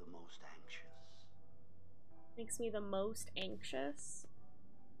makes you the most anxious. Makes me the most anxious.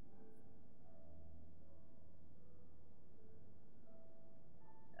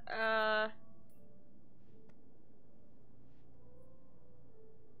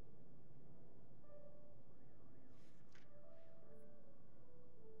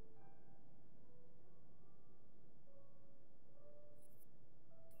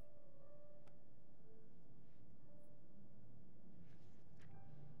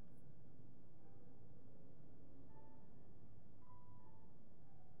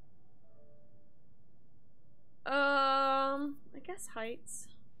 I guess heights.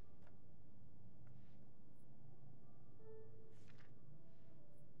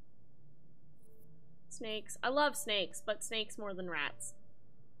 Snakes. I love snakes, but snakes more than rats.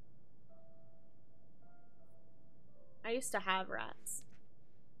 I used to have rats.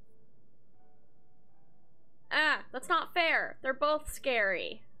 Ah, that's not fair. They're both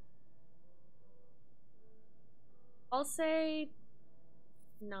scary. I'll say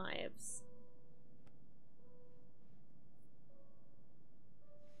knives.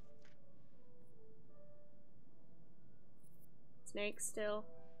 Snakes still.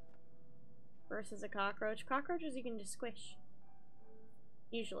 Versus a cockroach. Cockroaches you can just squish.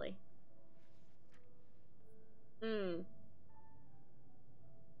 Usually.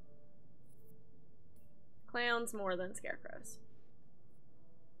 Clowns more than scarecrows.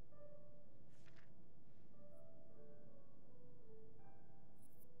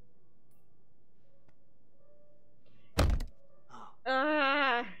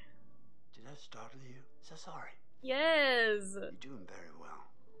 Ah. Did I startle you? So sorry. Yes. You're doing very well.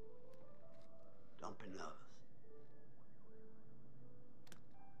 Don't be nervous.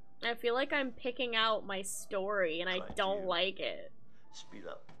 I feel like I'm picking out my story and I don't like it. Speed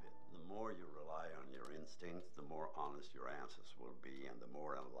up a bit. The more you rely on your instincts, the more honest your answers will be, and the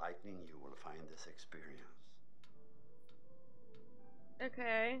more enlightening you will find this experience.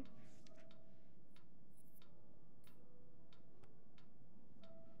 Okay.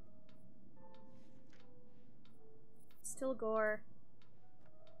 Still gore.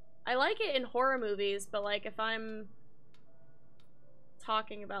 I like it in horror movies, but like if I'm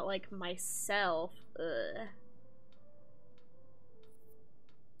talking about, like, myself. Ugh.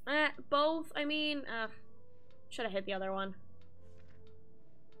 Both, I mean, should have hit the other one.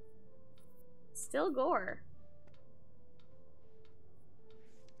 Still gore.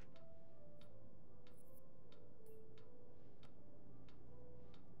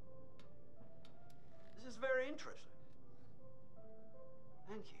 This is very interesting.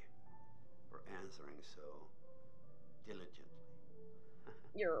 Thank you for answering so diligently.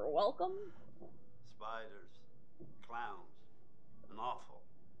 You're welcome. Spiders, clowns, and awful.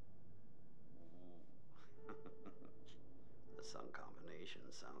 Ooh. The sun combination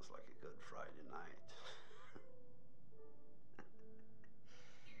sounds like a good Friday night.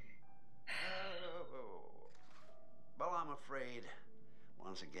 Well, I'm afraid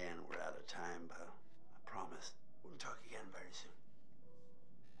once again we're out of time, but I promise we'll talk again very soon.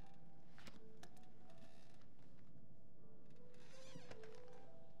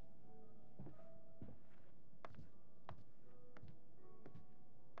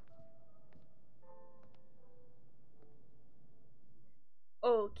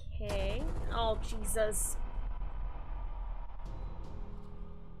 Okay. Oh, Jesus.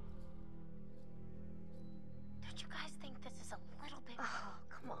 Don't you guys think this is a little bit... Oh,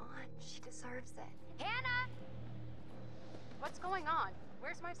 come on. She deserves it. Hannah! What's going on?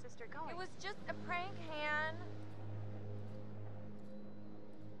 Where's my sister going? It was just a prank, Han.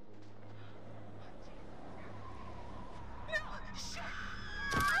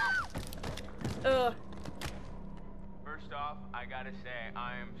 Ugh. First off, I gotta say,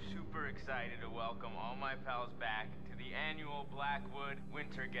 I am super excited to welcome all my pals back to the annual Blackwood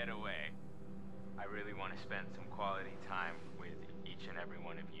Winter Getaway. I really want to spend some quality time with each and every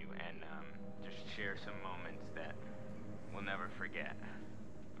one of you and just share some moments that we'll never forget.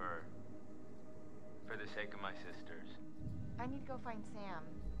 For the sake of my sisters. I need to go find Sam.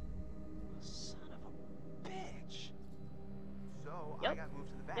 Son of a bitch. So I Yep. got moved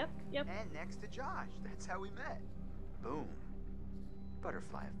to the back. Yep. And next to Josh. That's how we met. Boom.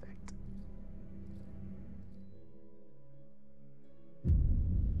 Butterfly effect.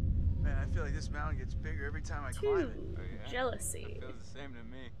 Man, I feel like this mountain gets bigger every time I climb it. Two. Oh, yeah? Jealousy. Feels the same to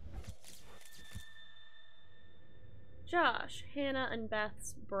me. Josh, Hannah and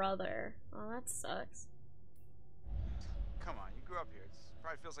Beth's brother. Oh, that sucks. Come on, you grew up here. It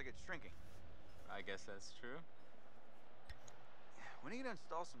probably feels like it's shrinking. I guess that's true. When are you gonna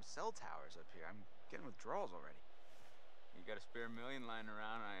install some cell towers up here? I'm getting withdrawals already. You got a spare million lying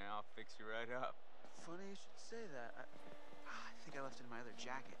around, and I'll fix you right up. Funny you should say that. I think I left it in my other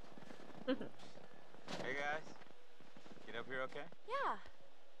jacket. Hey guys, get up here okay? Yeah.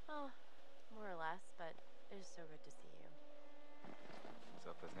 Well, more or less, but it is so good to see you. What's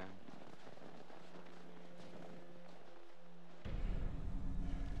up with him?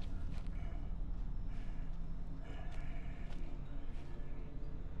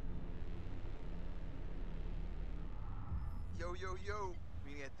 Yo.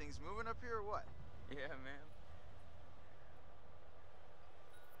 We get things moving up here or what? Yeah, man.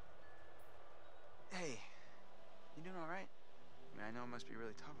 Hey, you doing all right? I mean, I know it must be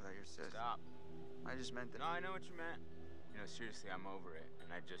really tough without your sis. Stop. I just meant that. No, I know what you meant. You know, seriously, I'm over it, and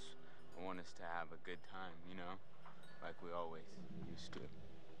I want us to have a good time, you know? Like we always used to.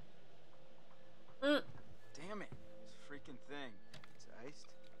 Damn it. This freaking thing. It's iced.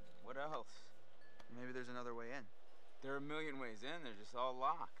 What else? Maybe there's another way in. There are a million ways in. They're just all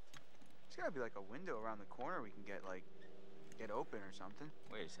locked. There's gotta be like a window around the corner we can get open or something.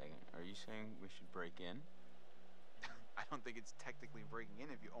 Wait a second. Are you saying we should break in? I don't think it's technically breaking in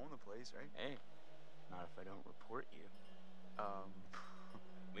if you own the place, right? Hey, not if I don't report you.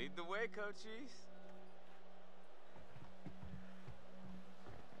 Lead the way, coachies.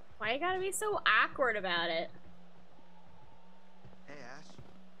 Why you gotta be so awkward about it? Hey, Ash.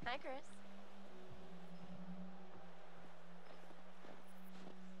 Hi, Chris.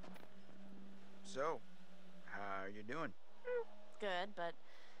 So, how are you doing? Good, but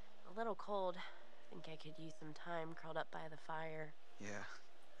a little cold. I think I could use some time curled up by the fire. Yeah,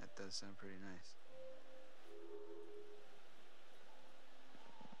 that does sound pretty nice.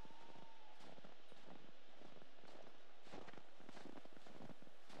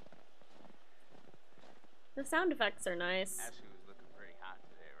 The sound effects are nice. Ashley was looking pretty hot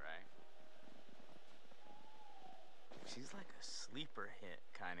today, right? She's like a sleeper hit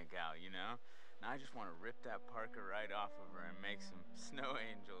kind of gal, you know? Now I just want to rip that parka right off of her and make some snow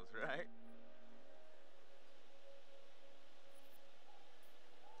angels, right?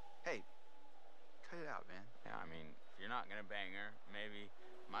 Hey, cut it out, man. Yeah, I mean, if you're not gonna bang her, maybe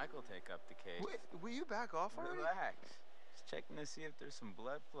Mike will take up the case. Wait, will you back off already? Relax. It's checking to see if there's some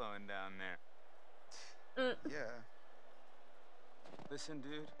blood flowing down there. Yeah. Listen,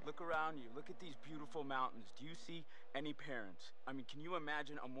 dude, look around you. Look at these beautiful mountains. Do you see any parents? I mean, can you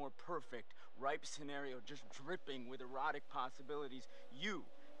imagine a more perfect, ripe scenario just dripping with erotic possibilities? You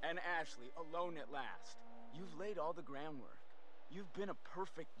and Ashley alone at last. You've laid all the groundwork. You've been a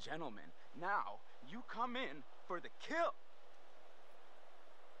perfect gentleman. Now, you come in for the kill.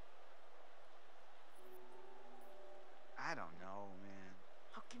 I don't know, man.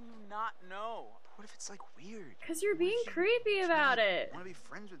 How can you not know? What if it's like weird? Because you're being creepy about it. Want to be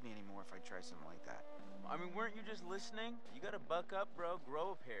friends with me anymore if I try something like that? I mean, weren't you just listening? You gotta buck up, bro.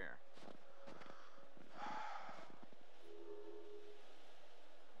 Grow a pair.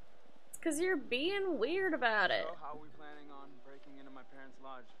 It's because you're being weird about it. So, how are we planning on breaking into my parents'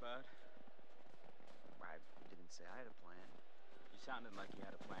 lodge, bud? I didn't say I had a plan. You sounded like you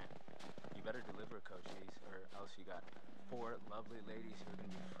had a plan. You better deliver, Cochise, or else you got 4 lovely ladies who are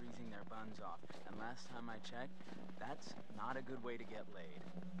gonna be freezing their buns off. And last time I checked, that's not a good way to get laid.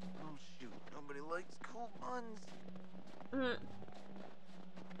 Oh shoot, nobody likes cool buns. Oh.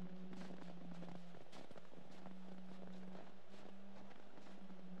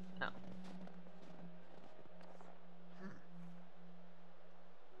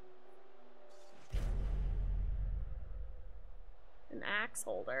 An axe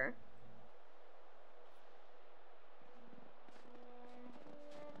holder.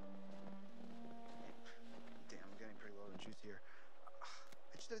 Damn, I'm getting pretty low on juice here.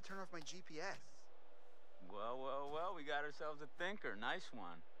 I just had to turn off my GPS. Well, well, well, we got ourselves a thinker. Nice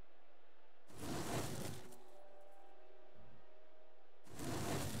one.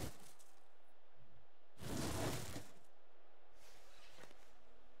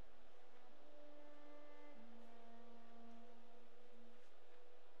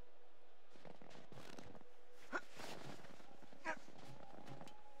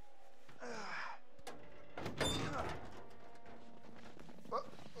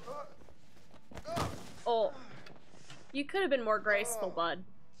 Oh. You could have been more graceful, bud.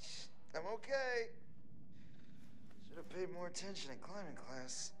 I'm okay. Should have paid more attention in climbing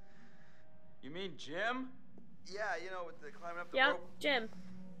class. You mean Jim? Yeah, you know, with the climbing up the Yeah, rope. Jim.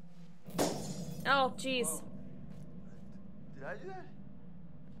 Oh, jeez. Did I do that?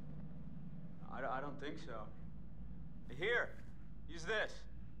 I don't think so. Here, use this.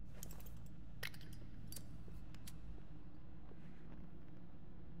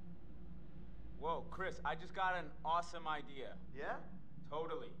 Whoa, Chris, I just got an awesome idea. Yeah?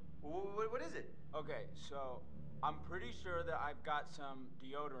 Totally. What is it? Okay, so I'm pretty sure that I've got some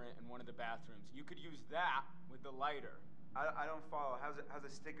deodorant in one of the bathrooms. You could use that with the lighter. I don't follow. How's a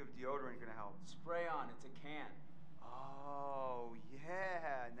stick of deodorant gonna help? Spray on, it's a can. Oh,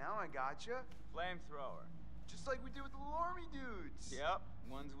 yeah. Now I gotcha. Flamethrower. Just like we did with the little army dudes. Yep,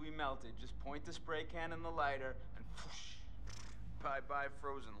 ones we melted. Just point the spray can in the lighter and whoosh. Bye-bye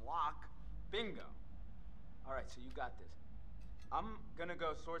frozen lock. Bingo. All right, so you got this. I'm gonna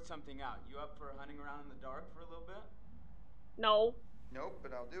go sort something out. You up for hunting around in the dark for a little bit? No. Nope,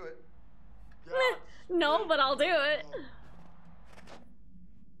 but I'll do it. No, but I'll do it.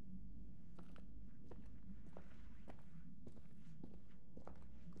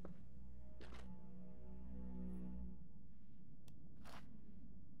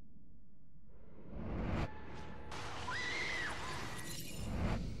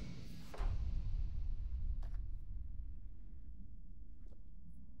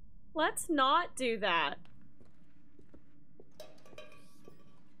 Let's not do that.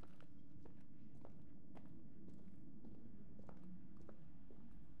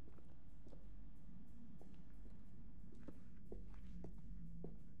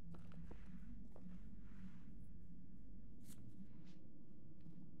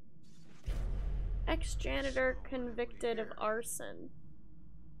 Ex-janitor convicted of arson.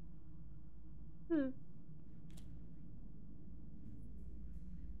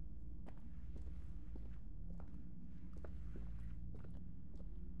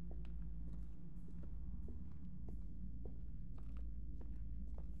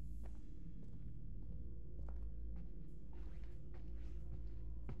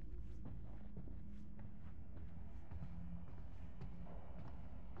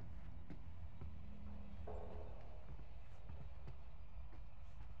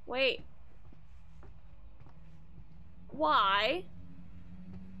 Wait. Why?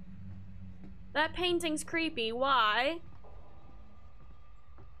 That painting's creepy. Why?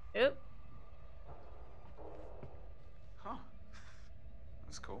 Oop. Huh.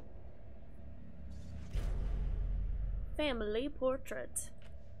 That's cool. Family portrait.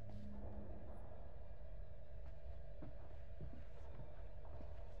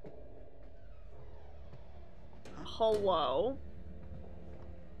 Hello?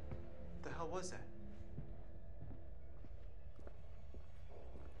 The hell was that?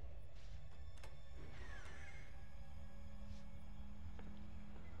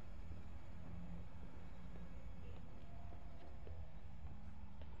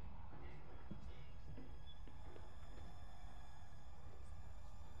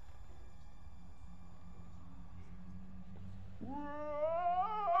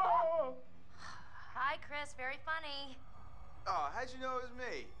 Hi, Chris. Very funny. Oh, how'd you know it was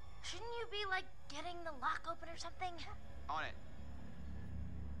me? Shouldn't you be, like, getting the lock open or something? On it.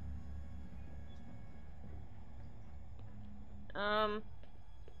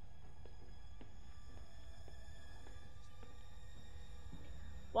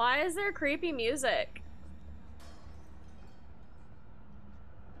 Why is there creepy music?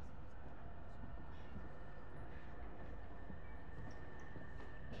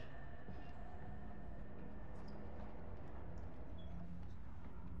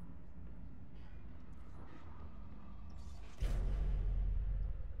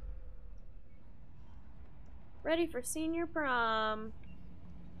 Ready for senior prom.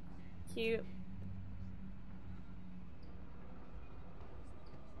 Cute.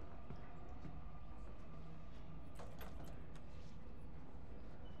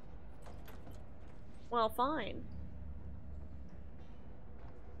 Well, fine.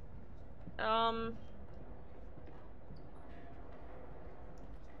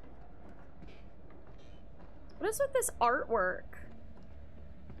 What is with this artwork?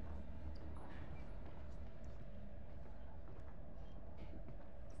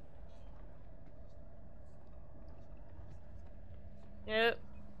 Yep.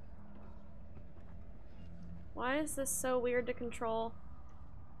 Why is this so weird to control?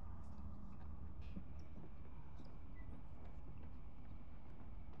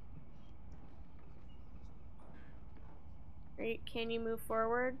 Great, can you move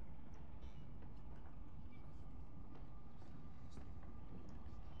forward?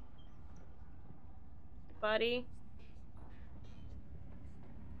 Buddy?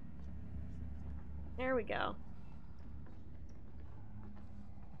 There we go.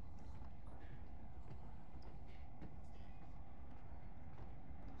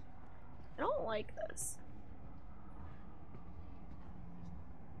 I don't like this.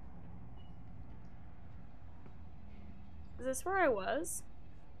 Is this where I was?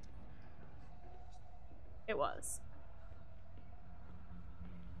 It was.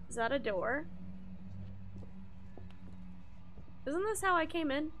 Is that a door? Isn't this how I came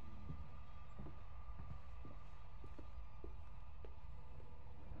in?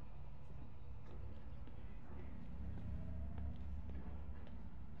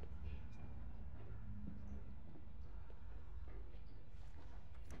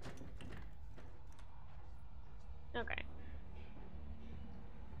 Okay.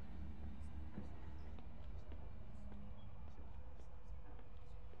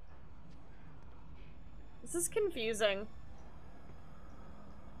 This is confusing.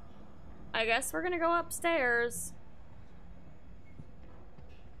 I guess we're gonna go upstairs.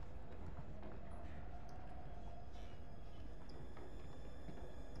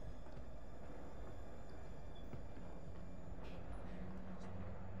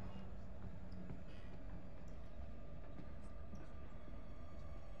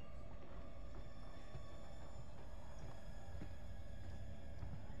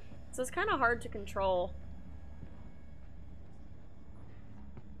 So it's kind of hard to control.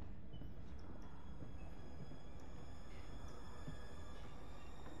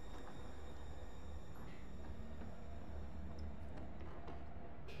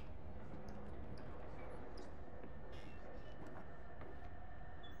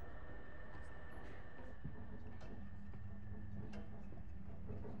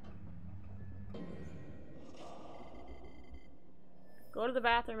 Go to the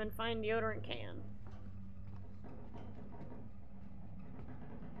bathroom and find deodorant can.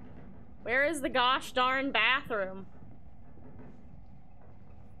 Where is the gosh darn bathroom?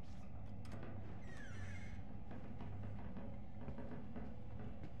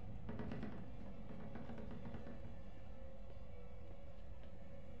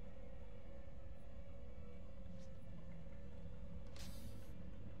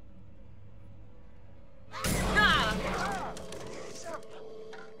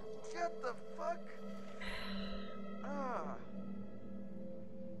 Shut the fuck. Ah.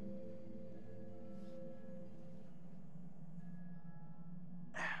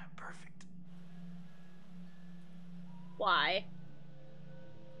 Perfect. Why?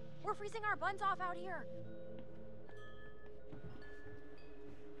 We're freezing our buns off out here.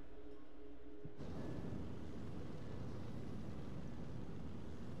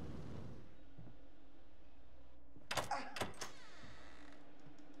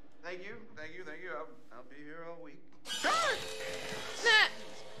 thank you. I'll be here all week.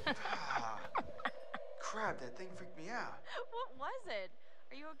 Crap, that thing freaked me out. What was it?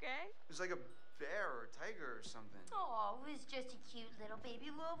 Are you okay? It was like a bear or a tiger or something. Oh, it was just a cute little baby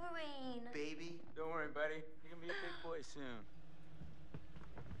Wolverine. Baby? Don't worry, buddy. You're gonna be a big boy soon.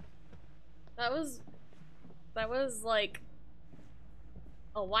 That was like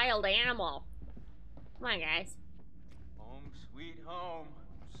a wild animal. Come on, guys. Home, sweet home.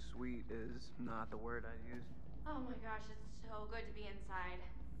 Sweet is not the word I use. Oh my gosh, it's so good to be inside.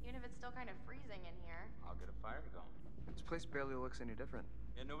 Even if it's still kind of freezing in here. I'll get a fire going. This place barely looks any different.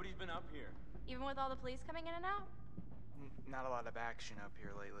 Yeah, nobody's been up here. Even with all the police coming in and out? Not a lot of action up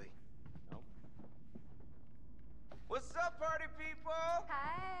here lately. Nope. What's up, party people?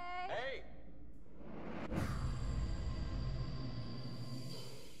 Hi. Hey!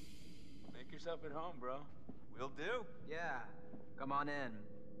 Make yourself at home, bro. Will do. Yeah, come on in.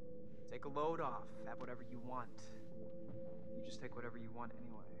 Take a load off. Have whatever you want. You just take whatever you want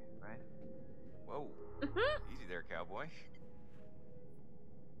anyway, right? Whoa. Easy there, cowboy.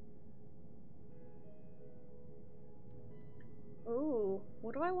 Ooh,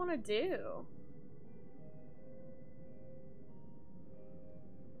 what do I want to do?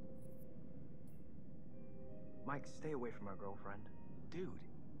 Mike, stay away from our girlfriend. Dude,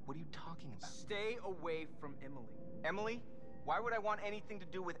 what are you talking about? Stay away from Emily. Emily? Why would I want anything to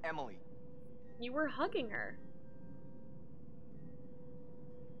do with Emily? You were hugging her.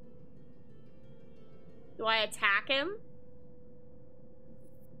 Do I attack him?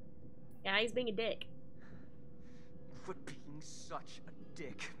 Yeah, he's being a dick. Quit being such a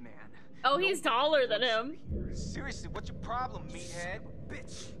dick, man. Oh, he's taller than him. Seriously, what's your problem, meathead?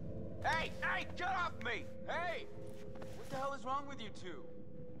 Bitch! Hey, get off me! Hey! What the hell is wrong with you two?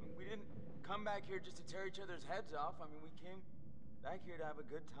 We didn't come back here just to tear each other's heads off. I mean, we came back here to have a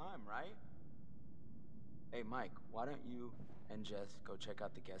good time, right? Hey, Mike, why don't you and Jess go check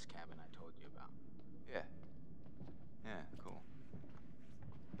out the guest cabin I told you about? Yeah. Yeah, cool.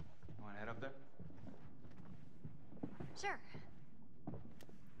 You wanna head up there? Sure.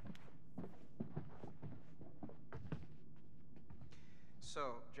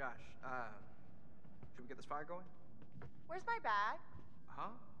 So, Josh, should we get this fire going? Where's my bag? Huh?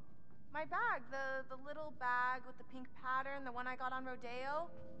 My bag, the little bag with the pink pattern, the one I got on Rodeo.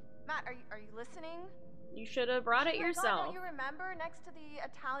 Matt, are you listening? You should have brought it Oh my God, yourself. don't you remember next to the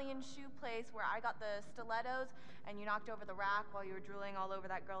Italian shoe place where I got the stilettos and you knocked over the rack while you were drooling all over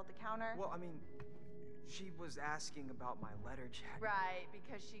that girl at the counter? Well, I mean, she was asking about my letter jacket. Right,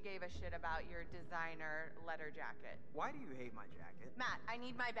 because she gave a shit about your designer letter jacket. Why do you hate my jacket? Matt, I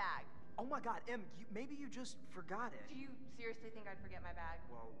need my bag. Oh my God, Em, maybe you just forgot it. Do you seriously think I'd forget my bag?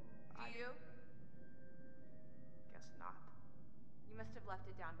 Well, Do you? guess not. You must have left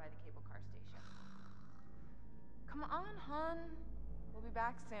it down by the cable car station. Come on, hon. We'll be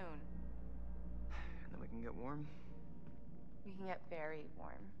back soon. And then we can get warm? We can get very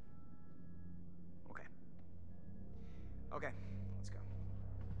warm. Okay. Okay, let's go.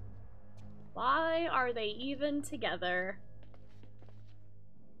 Why are they even together?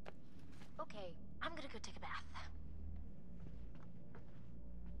 Okay, I'm gonna go take a bath.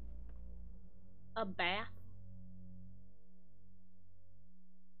 A bath?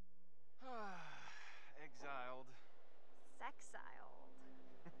 Exiled. Sexiled.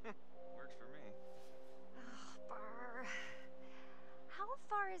 Works for me. Ugh, brr. How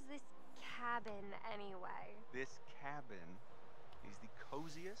far is this cabin anyway? This cabin is the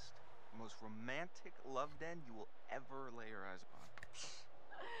coziest, most romantic love den you will ever lay your eyes upon.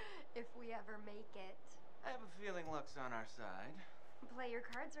 If we ever make it. I have a feeling luck's on our side. Play your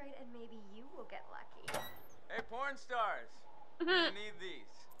cards right and maybe you will get lucky. Hey, porn stars! I need these.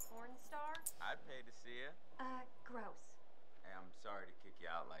 Porn star? I'd pay to see you. Gross. Hey, I'm sorry to kick you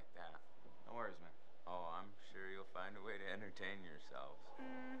out like that. No worries, man. Oh, I'm sure you'll find a way to entertain yourselves.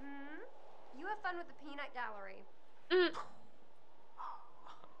 Mm-hmm. You have fun with the peanut gallery.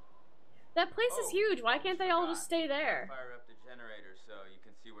 That place is huge. Why can't they all just stay there? Fire up the generator so you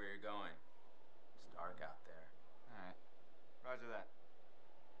can see where you're going. It's dark out there. Alright. Roger that.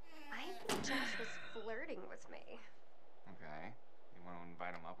 I think Josh was flirting with me. Okay. You want to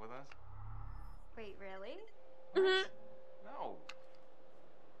invite him up with us? Wait, really? No.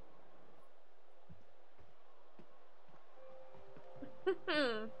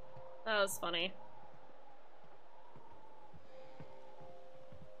 That was funny.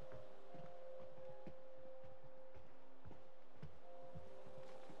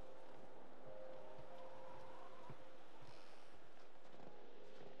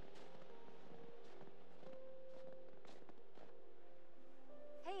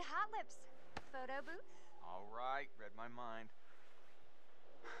 Hey, Hot Lips. photo booth? All right, read my mind.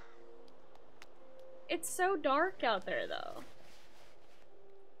 It's so dark out there, though.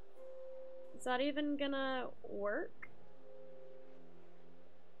 Is that even gonna work?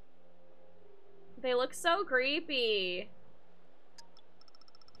 They look so creepy.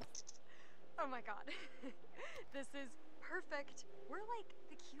 Oh my god. This is perfect. We're like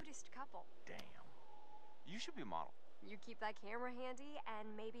the cutest couple. Damn. You should be a model. You keep that camera handy, and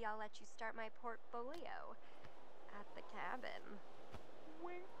maybe I'll let you start my portfolio at the cabin.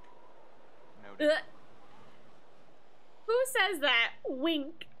 Wink. Noted. Who says that?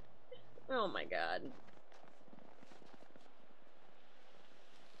 Wink. Oh my god.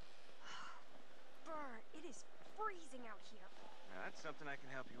 Brr, it is freezing out here. That's something I can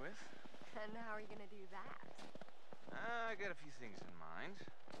help you with. And how are you gonna do that? I got a few things in mind.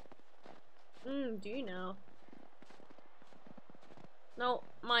 Do you know? No,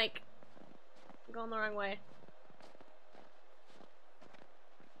 Mike. I'm going the wrong way.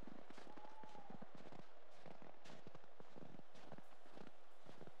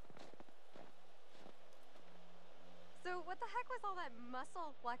 So what the heck was all that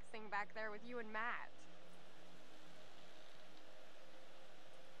muscle flexing back there with you and Matt?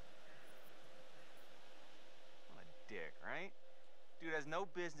 What a dick, right? Dude has no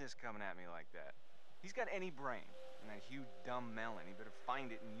business coming at me like that. He's got any brain. And that huge dumb melon, he better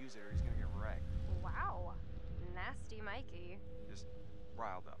find it and use it or he's gonna get wrecked. Wow. Nasty Mikey. Just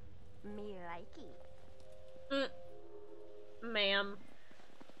riled up. Me likey. Ma'am.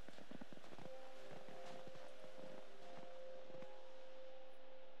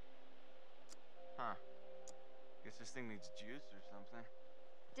 Huh. Guess this thing needs juice or something.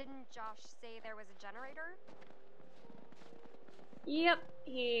 Didn't Josh say there was a generator? Yep,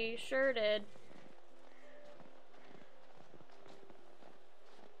 he sure did.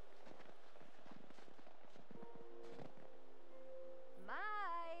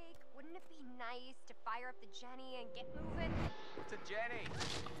 Mike, wouldn't it be nice to fire up the Jenny and get moving? It's a Jenny!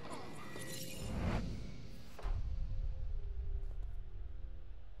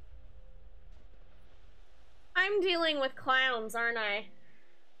 I'm dealing with clowns, aren't I?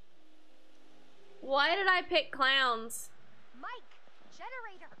 Why did I pick clowns? Mike,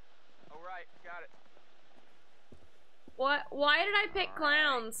 generator! Alright, got it. What? Why did I pick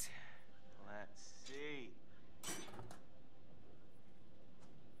clowns? Let's see.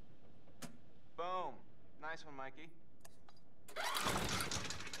 Boom. Nice one, Mikey.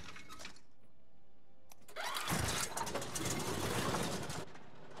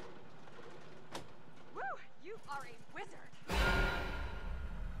 Woo! You are a wizard!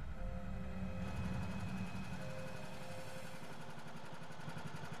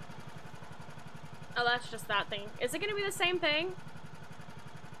 Oh, that's just that thing. Is it gonna be the same thing?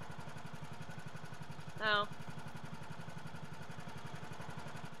 Oh.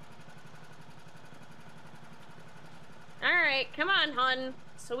 Alright, come on, hun.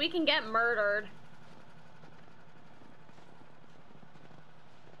 So we can get murdered.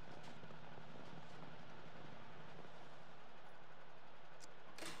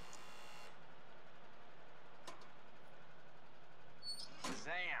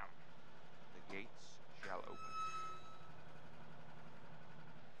 Zam! The gates shall open.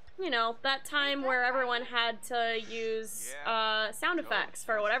 You know, that time where everyone had to use sound effects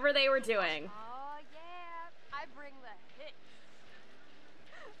for whatever they were doing. Oh, yeah. I bring the hits.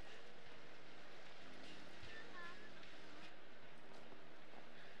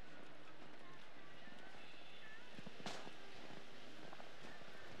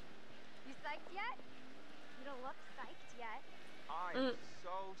 You psyched yet? You don't look psyched yet. I'm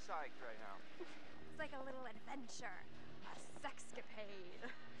so psyched right now. It's like a little adventure. A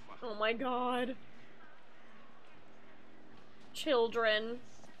sexcapade. Oh my god. Children.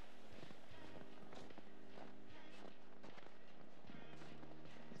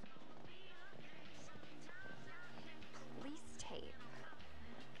 Police tape.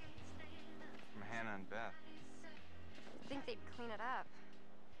 From Hannah and Beth. Think they'd clean it up.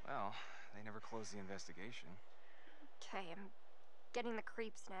 Well, they never closed the investigation. Okay, I'm getting the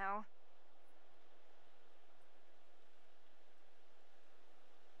creeps now.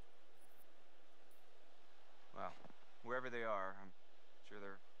 Well, wherever they are, I'm sure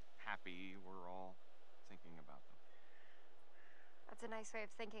they're happy we're all thinking about them. That's a nice way of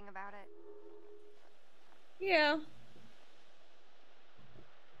thinking about it. Yeah.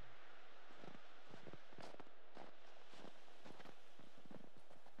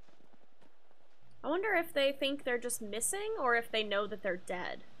 I wonder if they think they're just missing or if they know that they're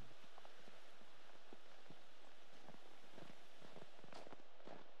dead.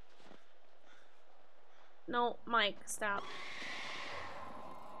 No, Mike, stop.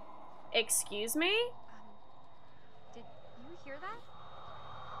 Excuse me? Did you hear that?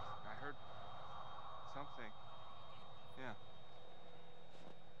 I heard something. Yeah.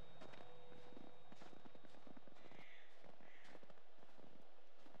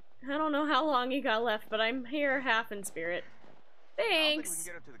 I don't know how long you got left, but I'm here half in spirit. I don't think we Thanks. can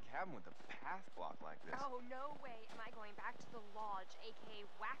get up to the cabin with a path block like this. Oh, no way am I going back to the lodge, aka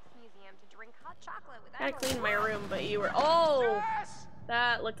Wax Museum, to drink hot chocolate with Gotta Emily. clean my room, but you were— oh! Jess!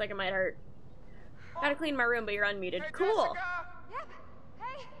 That looked like it might hurt. Gotta clean my room, but you're unmuted. Hey, Cool. Jessica! Yep.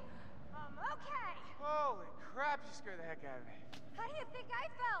 Hey, okay. Holy crap, you scared the heck out of me. How do you think I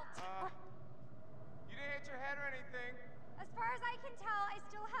felt? You didn't hit your head or anything. As far as I can tell, I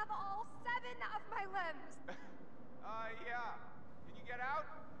still have all 7 of my limbs. Yeah. Can you get out?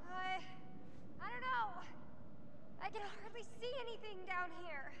 I don't know. I can hardly see anything down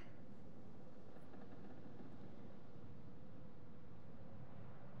here.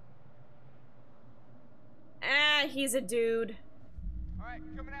 Ah, he's a dude. Alright,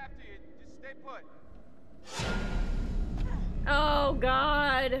 coming after you. Just stay put. Oh,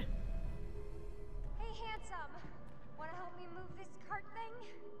 God. Hey, handsome. Wanna help me move this cart thing?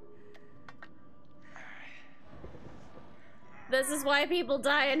 This is why people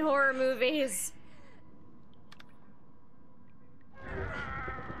die in horror movies. I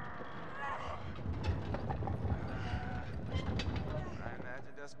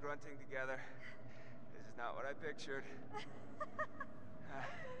imagined us grunting together. This is not what I pictured.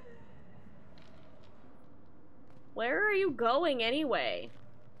 Where are you going anyway?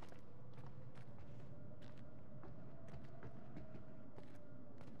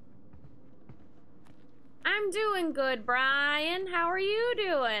 I'm doing good, Brian. How are you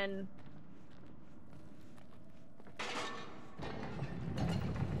doing?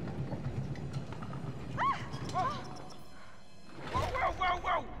 Whoa!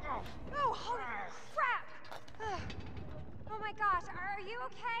 Oh, holy crap! Oh my gosh, are you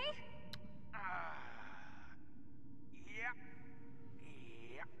okay? Yeah,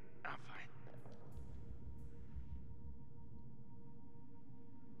 I'm fine.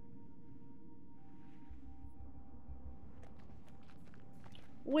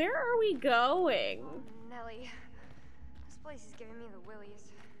 Where are we going? Nelly, this place is giving me the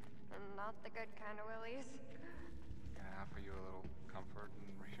willies. And not the good kind of willies. Can I offer you a little comfort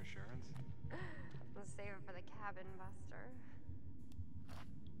and reassurance? Let's save it for the cabin buster.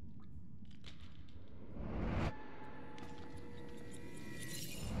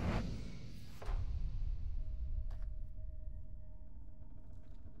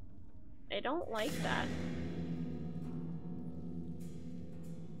 I don't like that.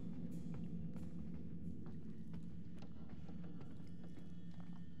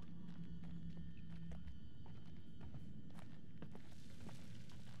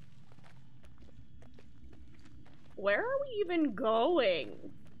 Where are we even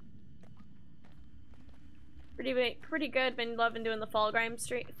going? Pretty good. Been loving doing the Fall Guys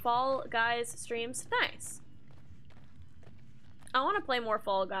streams. Nice. I want to play more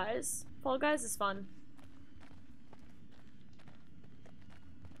Fall Guys. Fall Guys is fun.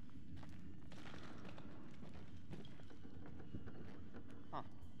 Huh.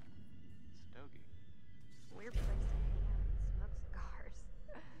 Stogie. Weird place to hang out and smoke cigars.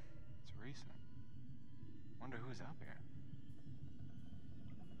 It's recent. Wonder who's up here.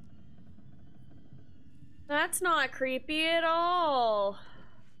 That's not creepy at all.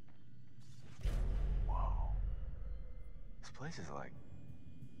 Whoa. This place is like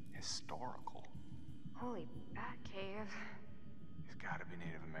historical. Holy bat cave. He's gotta be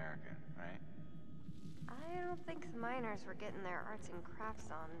Native American, right? I don't think the miners were getting their arts and crafts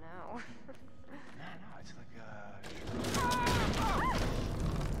on, no. No, it's like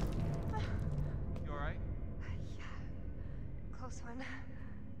You alright? Yeah. Close one.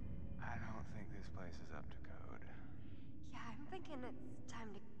 I don't think this place is up to code. Yeah, I'm thinking it's time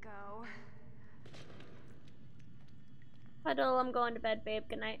to go. Huddle, I'm going to bed, babe.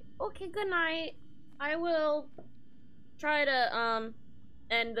 Good night. Okay, good night. I will try to,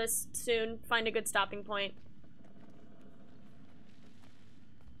 end this soon. Find a good stopping point.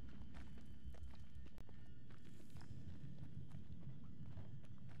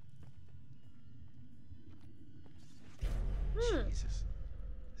 Jesus.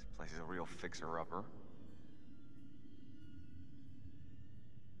 This place is a real fixer-upper.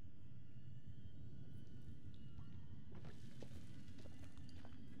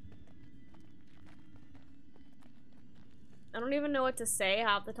 I don't even know what to say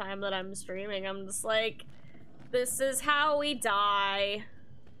half the time that I'm streaming. I'm just like, this is how we die.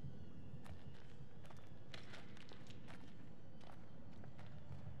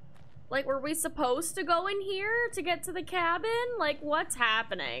 Like, were we supposed to go in here to get to the cabin? Like, what's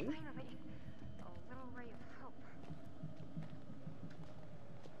happening? Finally, a little ray of hope.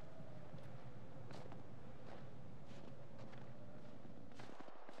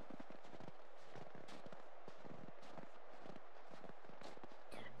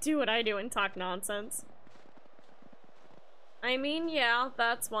 Do what I do and talk nonsense. I mean, yeah,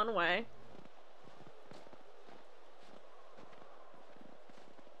 that's one way.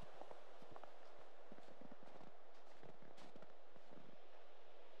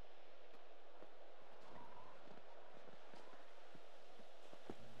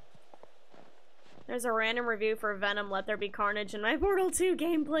 There's a random review for Venom Let There Be Carnage in my Portal 2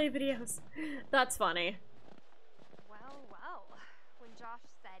 gameplay videos. That's funny. Well, well. When Josh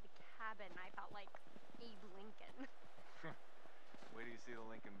said cabin, I thought like Abe Lincoln. Wait till you see the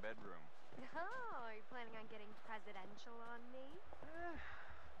Lincoln bedroom. Oh, are you planning on getting presidential on me? Wanna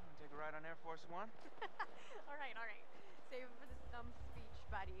take a ride on Air Force One? All right. Save it for the stump speech,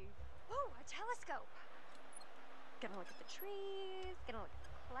 buddy. Ooh, a telescope. Gonna look at the trees, gonna look at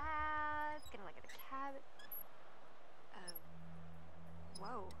the clouds, gonna look at the cabin.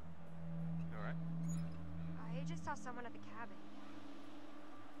 Whoa. You alright? I just saw someone at the cabin.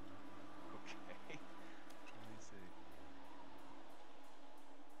 Okay. Let me see.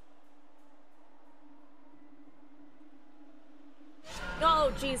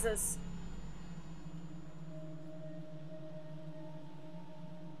 Oh, Jesus.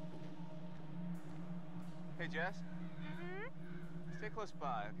 Hey, Jess. Mm-hmm. Stay close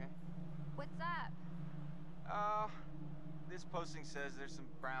by, okay? What's up? This posting says there's some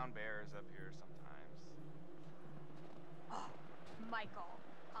brown bears up here sometimes. Oh, Michael,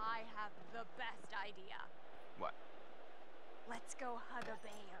 I have the best idea. What? Let's go hug a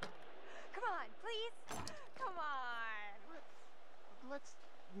bear. Come on, please. Come on. Let's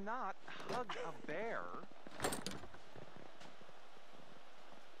not hug a bear.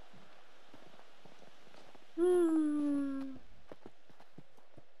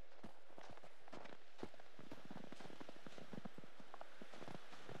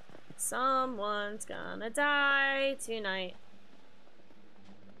 Someone's gonna die tonight.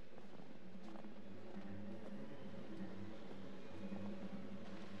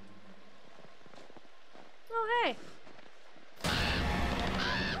 Oh, hey.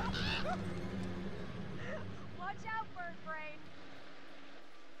 Watch out, bird brain.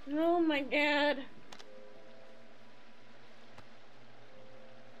 Oh my god.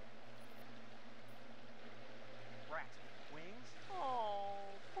 Rats with wings? Oh,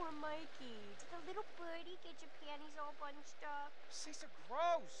 poor Mikey. Did the little birdie get your panties all bunched up? These are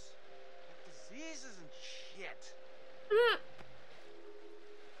gross. Like diseases and shit.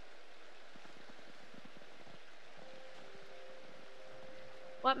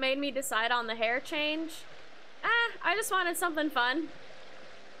 What made me decide on the hair change? I just wanted something fun.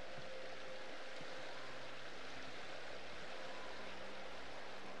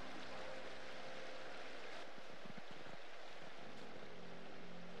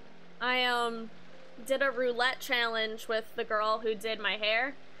 I did a roulette challenge with the girl who did my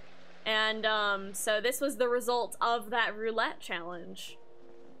hair, and so this was the result of that roulette challenge.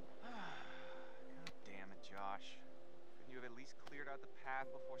 God damn it, Josh. Couldn't you have at least cleared out the path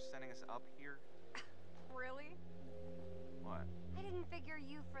before sending us up here? Really? What? I didn't figure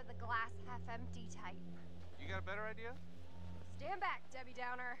you for the glass half empty type. You got a better idea? Stand back, Debbie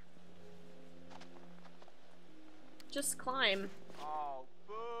Downer. Just climb. Oh,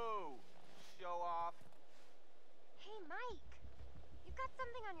 boo! Show off. Hey, Mike. You've got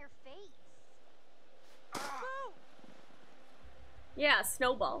something on your face. Boo! Yeah,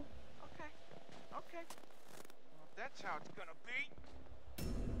 snowball. Okay. Well, if that's how it's gonna be.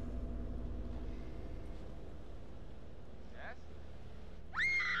 Jess?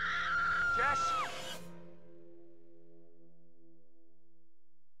 Jess?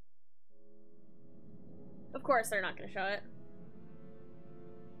 Of course they're not gonna show it.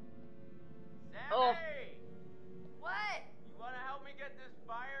 Sammy! Oh. What? You wanna help me get this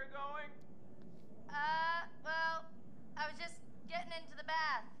fire going? Well, I was just getting into the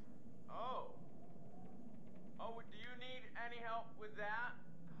bath. Oh. Oh, do you need any help with that?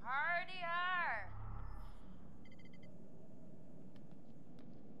 Hardy har.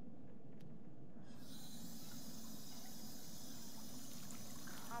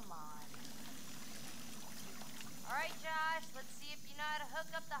 Come on. All right, Josh.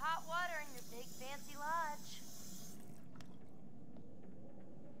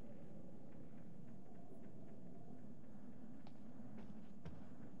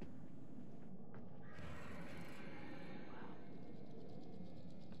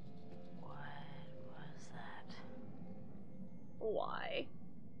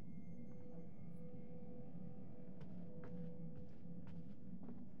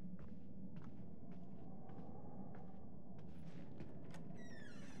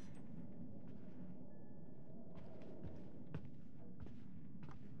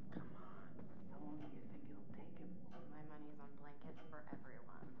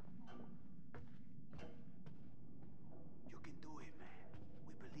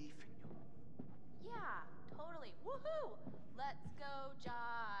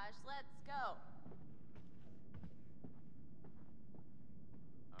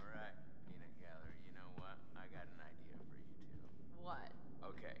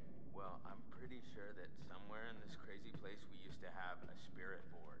 pretty sure that somewhere in this crazy place we used to have a spirit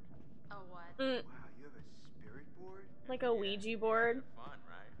board. Oh, what? Wow, you have a spirit board? Like a Ouija board? They're fun,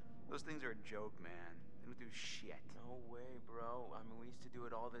 right? Those things are a joke, man. They don't do shit. No way, bro. I mean, we used to do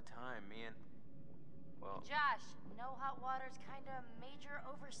it all the time. Me and... Well... Josh, no hot water's kind of major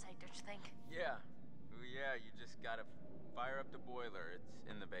oversight, don't you think? Yeah. Ooh, yeah, you just gotta fire up the boiler. It's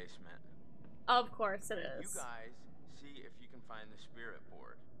in the basement. Of course it is. You guys see if you can find the spirit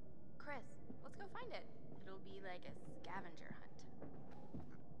board. Chris, let's go find it. It'll be like a scavenger hunt.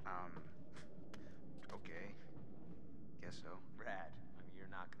 Okay. Guess so. Rad. I mean, you're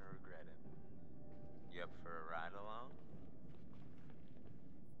not gonna regret it. You up for a ride along?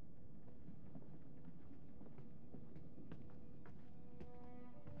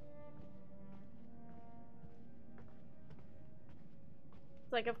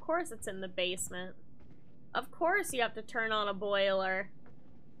 It's like, of course it's in the basement. Of course you have to turn on a boiler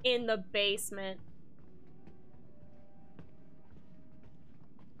in the basement.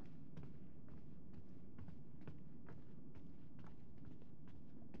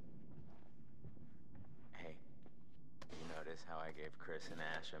 Hey, you notice how I gave Chris and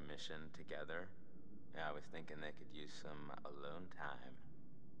Ash a mission together? Yeah, I was thinking they could use some alone time.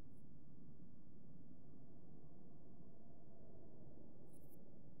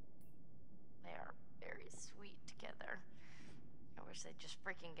 They are very sweet together. I wish they'd just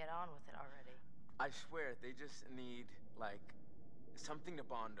freaking get on with it already. I swear, they just need, like, something to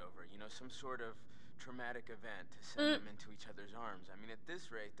bond over, you know, some sort of traumatic event to send them into each other's arms. I mean, at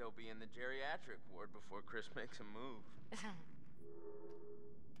this rate, they'll be in the geriatric ward before Chris makes a move.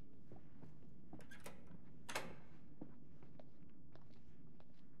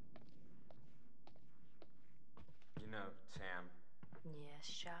 You know, Sam. Yes,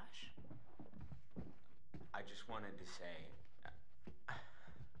 Josh? I just wanted to say...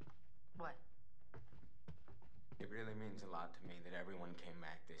 What? It really means a lot to me that everyone came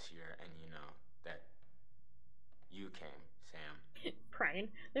back this year, and you know, that you came, Sam. Praying.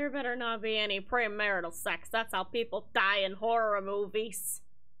 There better not be any premarital sex. That's how people die in horror movies.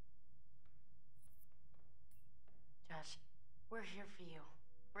 Josh, we're here for you.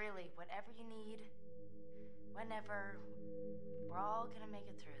 Really, whatever you need, whenever, we're all gonna make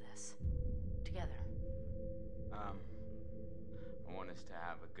it through this. Together. I want us to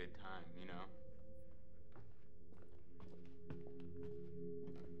have a good time, you know?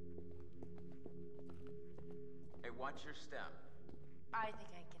 Hey, watch your step. I think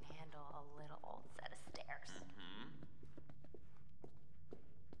I can handle a little old set of stairs.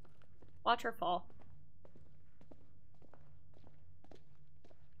 Watch her fall.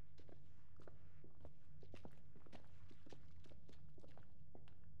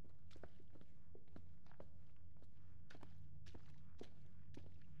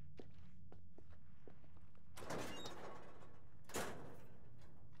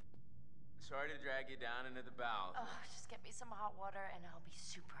 Sorry to drag you down into the bowels. Oh, just get me some hot water and I'll be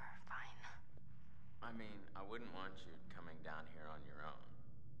super fine. I mean, I wouldn't want you coming down here on your own,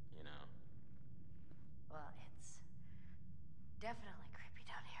 you know? Well, it's definitely creepy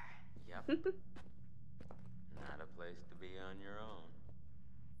down here. Yep. Not a place to be on your own.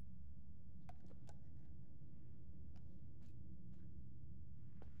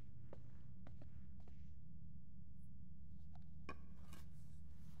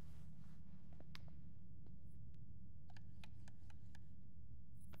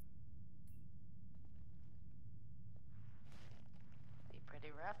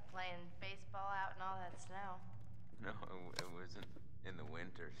 Pretty rough playing baseball out in all that snow. No, it wasn't in the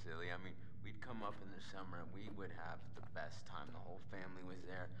winter, silly. I mean, we'd come up in the summer and we would have the best time. The whole family was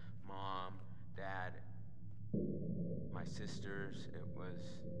there. Mom, Dad, my sisters. It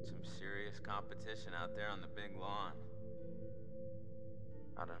was some serious competition out there on the big lawn.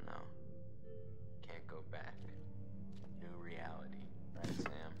 I don't know. Can't go back. New reality, right,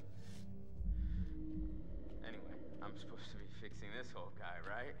 Sam? Anyway, I'm supposed to be fixing this whole guy,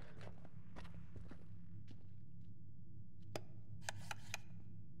 right?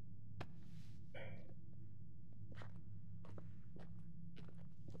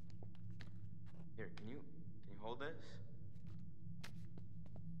 Here, can you hold this?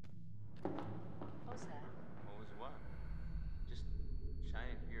 What was that? What was what? Just shine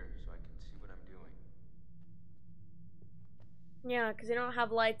it here so I can see what I'm doing. Yeah, because you don't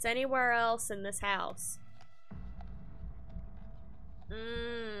have lights anywhere else in this house.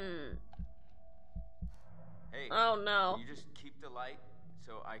 Hey. Oh no. Can you just keep the light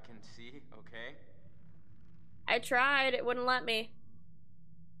so I can see, okay? I tried, it wouldn't let me.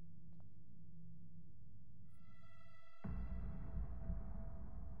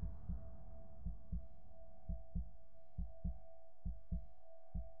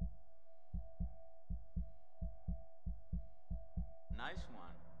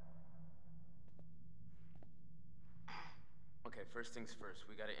 first things first.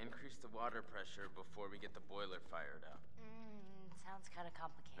 We gotta increase the water pressure before we get the boiler fired up. Sounds kind of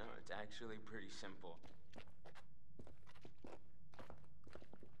complicated. No, it's actually pretty simple.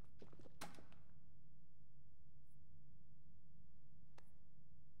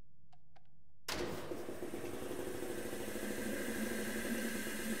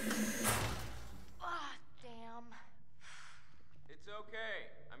 Ah, damn. It's okay.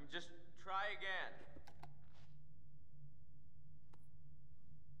 Just try again.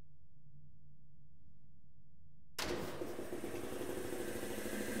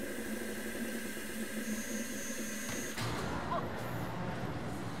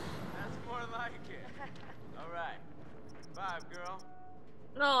 That's more like it. All right. 5, girl.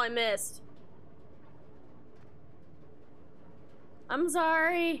 Oh, I missed. I'm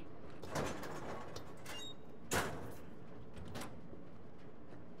sorry.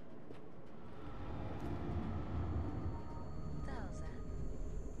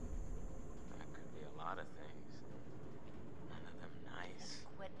 That could be a lot of things. None of them nice.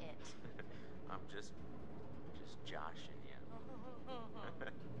 Quit it. I'm just joshing you.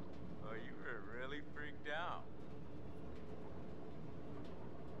 Oh, you were really freaked out.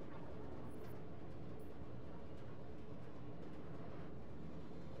 Oh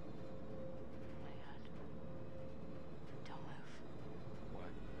my god. Don't move.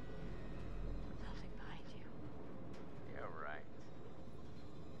 What? Nothing behind you. Yeah, right.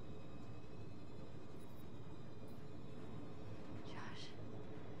 Josh.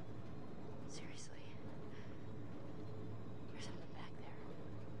 Seriously. There's something back there.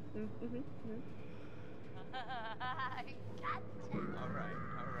 All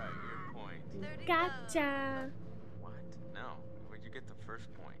right, your point. 30 Gotcha. What? No. Where'd you get the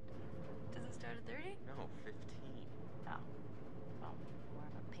first point? Does it start at 30? No, 15. Oh. Well, more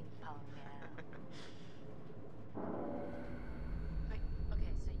of a ping pong now. Wait,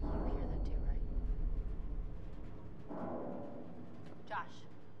 okay, so you hear that too, right? Josh.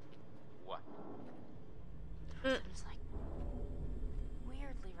 What? Rhythm's like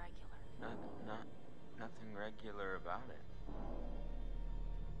weirdly regular. Nothing regular about it.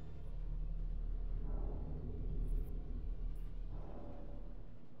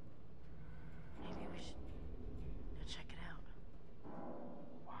 Maybe we should go check it out.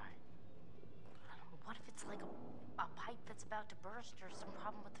 Why? I don't know, what if it's like a pipe that's about to burst or some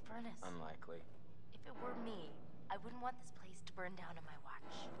problem with the furnace? Unlikely. If it were me, I wouldn't want this place to burn down on my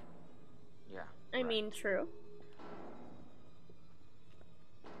watch. Yeah. I mean, true.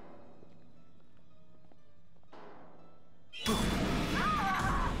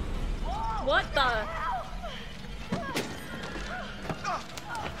 What the?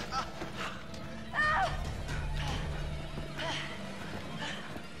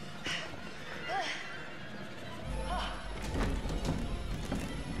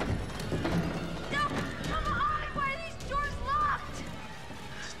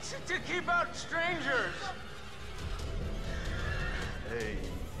 To keep out strangers! Hey.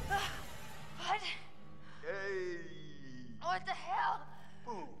 What? Hey. What the hell?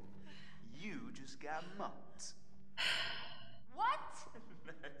 Boom. You just got mugged. What?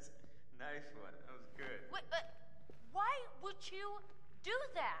 Nice one. That was good. Wait, why would you do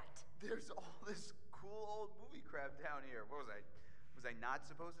that? There's all this cool old movie crap down here. What was I? Was I not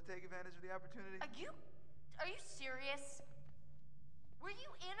supposed to take advantage of the opportunity? Are you serious? Were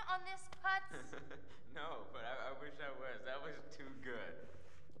you in on this, Putz? No, but I wish I was. That was too good.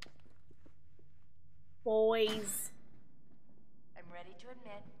 Boys. I'm ready to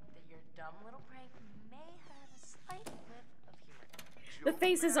admit that your dumb little prank may have a slight whiff of humor. The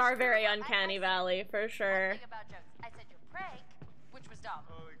faces are very uncanny valley, for sure. Nothing about jokes. I said your prank, which was dumb.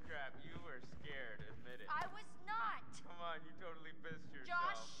 Holy crap, you were scared. Admit it. I was not. Come on, you totally pissed yourself.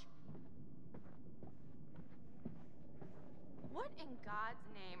 Josh. What in God's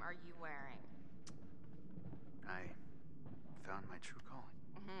name are you wearing? I found my true calling.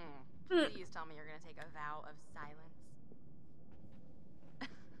 Please tell me you're gonna take a vow of silence.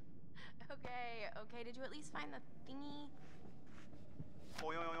 Okay, did you at least find the thingy?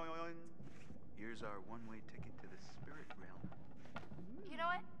 Here's our one-way ticket to the spirit realm. You know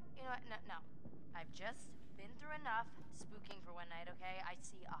what? No. I've just been through enough spooking for one night, okay? I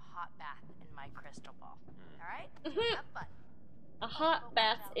see a hot bath in my crystal ball. All right? So have fun. A hot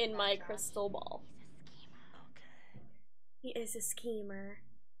bath in my crystal ball. He's a schemer. He is a schemer.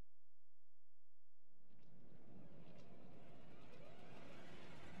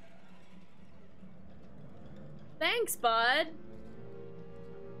 Thanks, bud.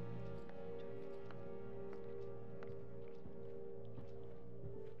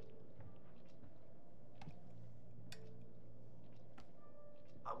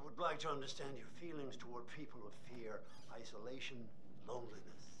 would like to understand your feelings toward people of fear, isolation, loneliness.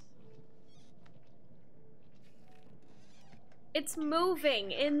 It's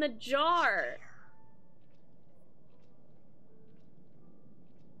moving in the jar.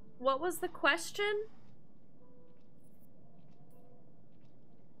 What was the question?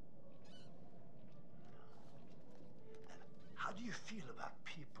 How do you feel about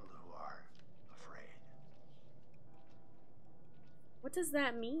people who are afraid? What does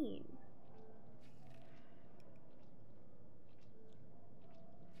that mean?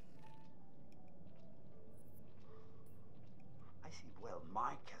 I see. Well,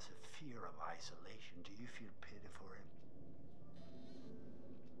 Mike has a fear of isolation. Do you feel pity for him?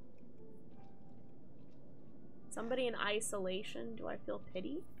 Somebody in isolation? Do I feel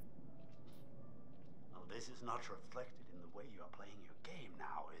pity? Well, this is not reflected in the way you are playing your game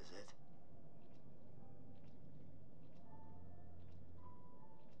now, is it?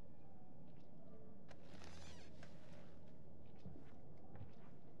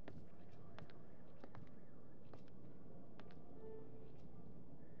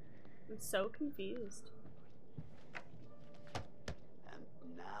 I'm so confused. And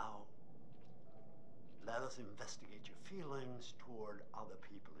now, let us investigate your feelings toward other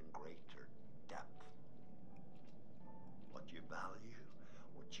people in greater depth. What you value,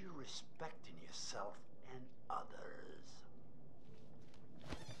 what you respect in yourself and others.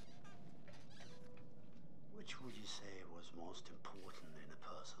 Which would you say was most important in a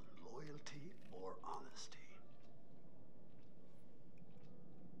person, loyalty or honesty?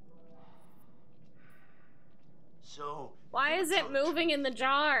 So, why is it moving in the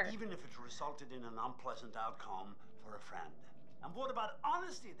jar? Even if it resulted in an unpleasant outcome for a friend. And what about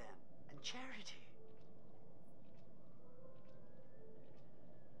honesty then? And charity?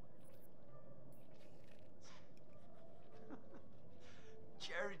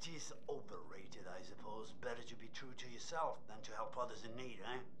 Charity is overrated, I suppose. Better to be true to yourself than to help others in need,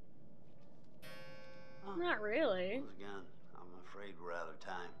 eh? Not really. Once again, I'm afraid we're out of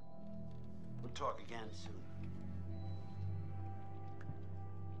time. We'll talk again soon.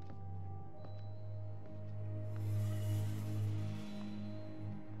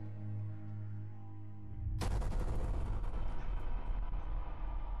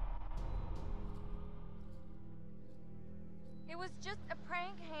 It was just a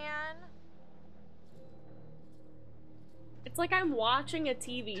prank, Han. It's like I'm watching a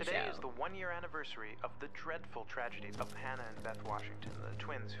TV show. Today is the 1-year anniversary of the dreadful tragedy of Hannah and Beth Washington, the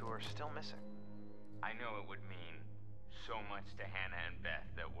twins who are still missing. I know it would mean so much to Hannah and Beth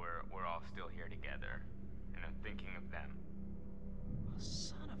that we're all still here together. And I'm thinking of them.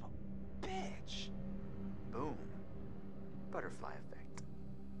 Son of a bitch! Boom. Butterfly effect.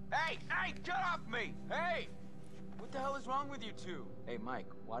 Hey, get off me! Hey! What the hell is wrong with you two? Hey, Mike,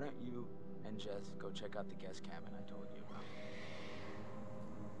 why don't you and Jess go check out the guest cabin I told you about?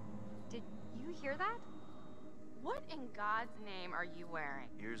 Did you hear that? What in God's name are you wearing?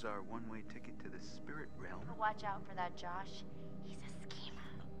 Here's our one-way ticket to the spirit realm. Watch out for that Josh. He's a schemer.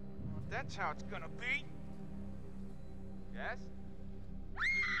 Well, that's how it's gonna be. Yes?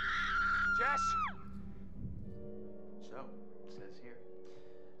 Jess! So, it says here,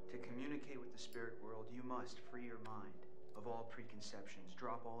 to communicate with the spirit world, you must free your mind of all preconceptions,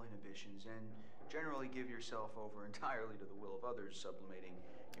 drop all inhibitions, and generally give yourself over entirely to the will of others, sublimating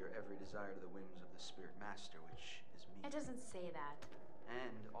your every desire to the whims of the spirit master, which is me. It doesn't say that.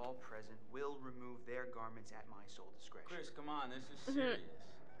 And all present will remove their garments at my sole discretion. Chris, come on, this is serious.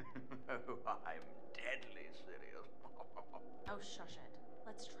 I'm deadly serious. Oh, shush it.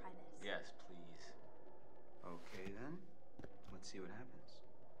 Let's try this. Yes, please. Okay, then. Let's see what happens.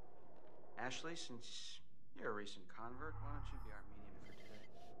 Ashley, since you're a recent convert, why don't you be our medium for today?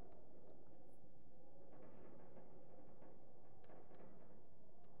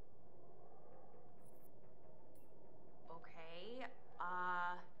 Okay,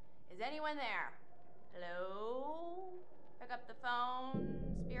 is anyone there? Hello? Pick up the phone,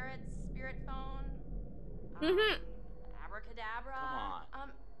 spirit phone. Abracadabra. Come on.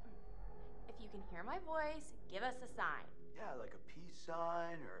 If you can hear my voice, give us a sign. Yeah, like a peace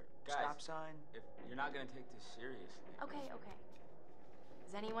sign or Guys, stop sign. If you're not gonna take this seriously. Okay.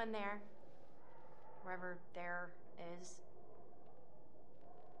 Is anyone there? Wherever there is.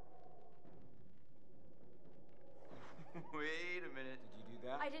 Wait a minute. Did you do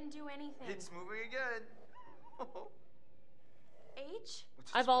that? I didn't do anything. It's moving again. H?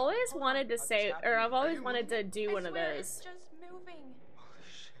 I've always Hold wanted on. to What's say, or happening? I've always Are you wanted to moving? do I one of swear those. It's just moving. Holy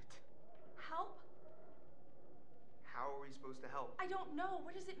shit. Help? How are we supposed to help? I don't know.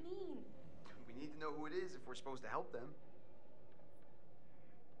 What does it mean? We need to know who it is if we're supposed to help them.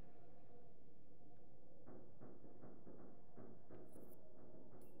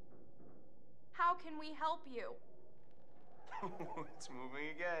 can we help you? It's moving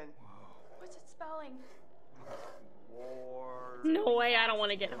again. What's it spelling? War. No way, I don't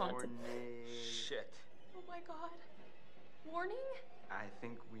want to get haunted. Shit. Oh my god. Warning? I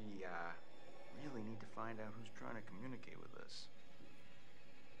think we really need to find out who's trying to communicate with us.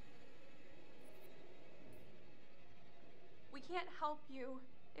 We can't help you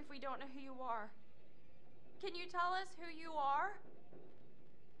if we don't know who you are. Can you tell us who you are?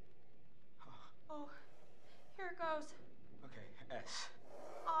 Oh, here it goes. Okay, S.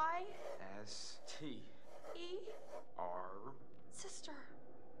 I. S. T. E. R. Sister.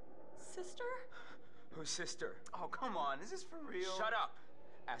 Sister? Who's sister? Oh, come on. Is this for real? Shut up.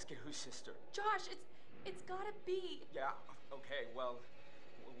 Ask it who's sister. Josh, it's gotta be. Yeah, okay, well,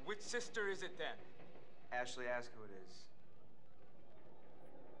 which sister is it then? Ashley, ask who it is.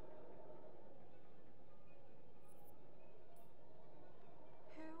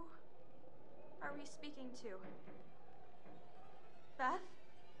 Who are we speaking to? Beth?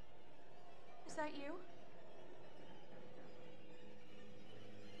 Is that you?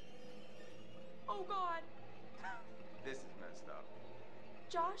 Oh god. This is messed up.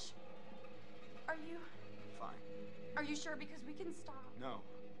 Josh? Are you... Fine. Are you sure? Because we can stop. No.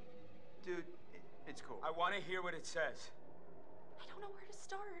 Dude, it's cool. I want to hear what it says. I don't know where to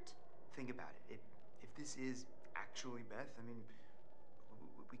start. Think about it. If this is actually Beth, I mean,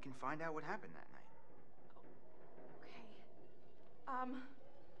 we can find out what happened that night. Okay. Let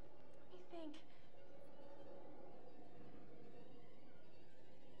me think.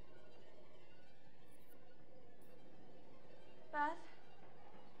 Beth,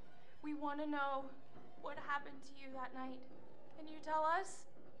 we want to know what happened to you that night. Can you tell us?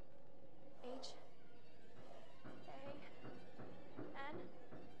 H. A. N.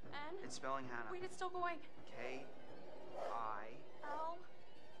 N. It's spelling Hannah. Wait, it's still going. K. I. L.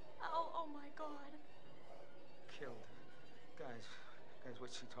 L. Oh my god. Killed. Guys,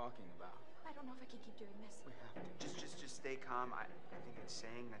 what's she talking about? I don't know if I can keep doing this. We have to. Just stay calm. I think it's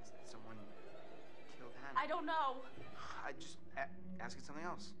saying that someone killed Hannah. I don't know. I just ask it something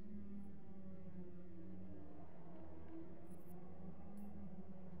else.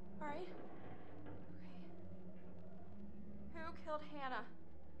 All right. Okay. Who killed Hannah?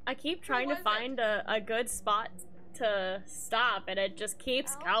 I keep trying to find a good spot to stop, and it just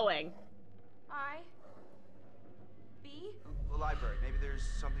keeps going. I. B. The library. Maybe there's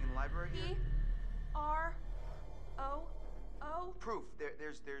something in the library here? B. R. O. O. Proof.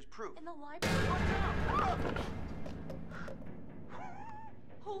 There's proof. In the library? Oh no!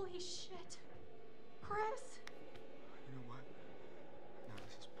 Holy shit. Chris. You know what? No,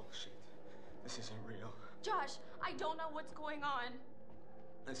 this is bullshit. This isn't real. Josh, I don't know what's going on.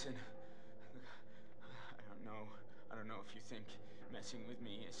 Listen, look, I don't know if you think messing with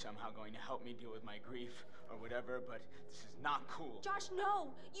me is somehow going to help me deal with my grief or whatever, but this is not cool. Josh,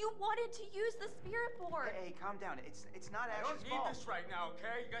 no! You wanted to use the spirit board! Hey, calm down. It's not I Ashley's don't need this right now,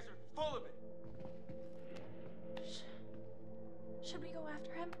 okay? You guys are full of it. Should we go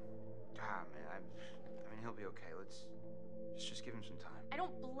after him? Ah, man, I mean, he'll be okay. Let's just give him some time. I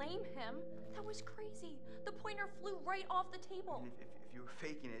don't blame him. That was crazy. The pointer flew right off the table. I mean, if you were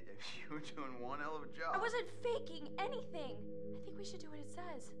faking it, you were doing one hell of a job. I wasn't faking anything. I think we should do what it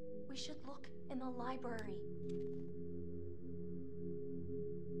says. We should look in the library.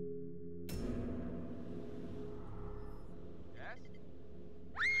 Jess?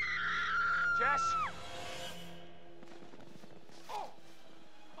 Jess? Oh!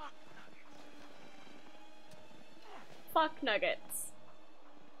 Fuck nuggets.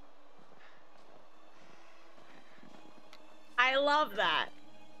 I love that.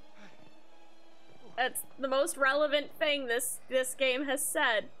 That's the most relevant thing this game has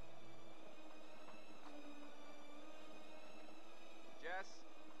said. Jess?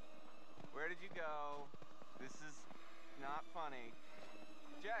 Where did you go? This is not funny.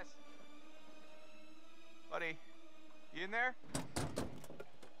 Jess? Buddy, you in there?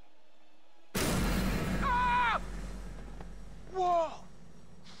 Ah! Whoa!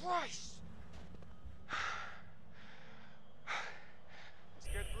 Christ!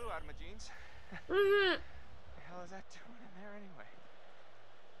 Scared the glue out of my jeans. Mm-hmm. What the hell is that doing in there anyway?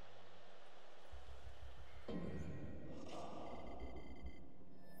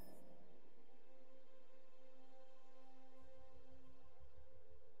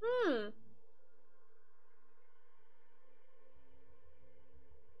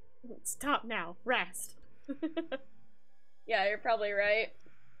 Stop now. Rest. Yeah, you're probably right.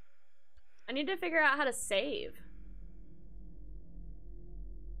 I need to figure out how to save.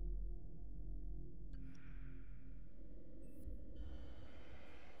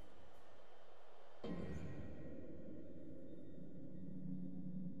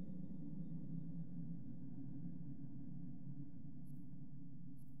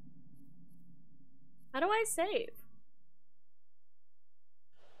 How do I save?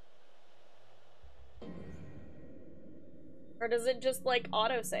 Or does it just, like,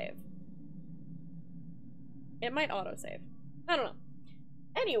 autosave? It might autosave. I don't know.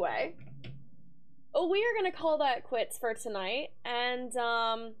 Anyway, we are gonna call that quits for tonight, and,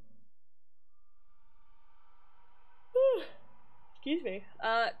 excuse me,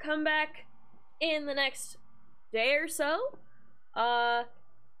 come back in the next day or so. I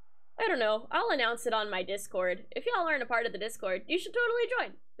don't know, I'll announce it on my Discord. If y'all aren't a part of the Discord, you should totally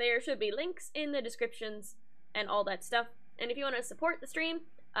join. There should be links in the descriptions and all that stuff. And if you want to support the stream,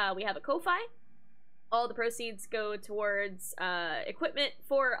 we have a Ko-Fi. All the proceeds go towards equipment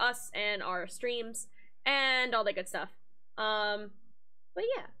for us and our streams and all that good stuff. But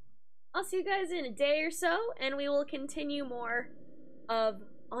yeah, I'll see you guys in a day or so, and we will continue more of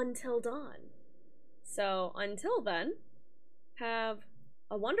Until Dawn. So until then, have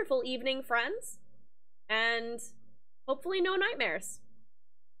a wonderful evening, friends, and hopefully no nightmares.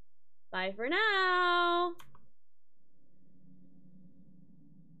 Bye for now!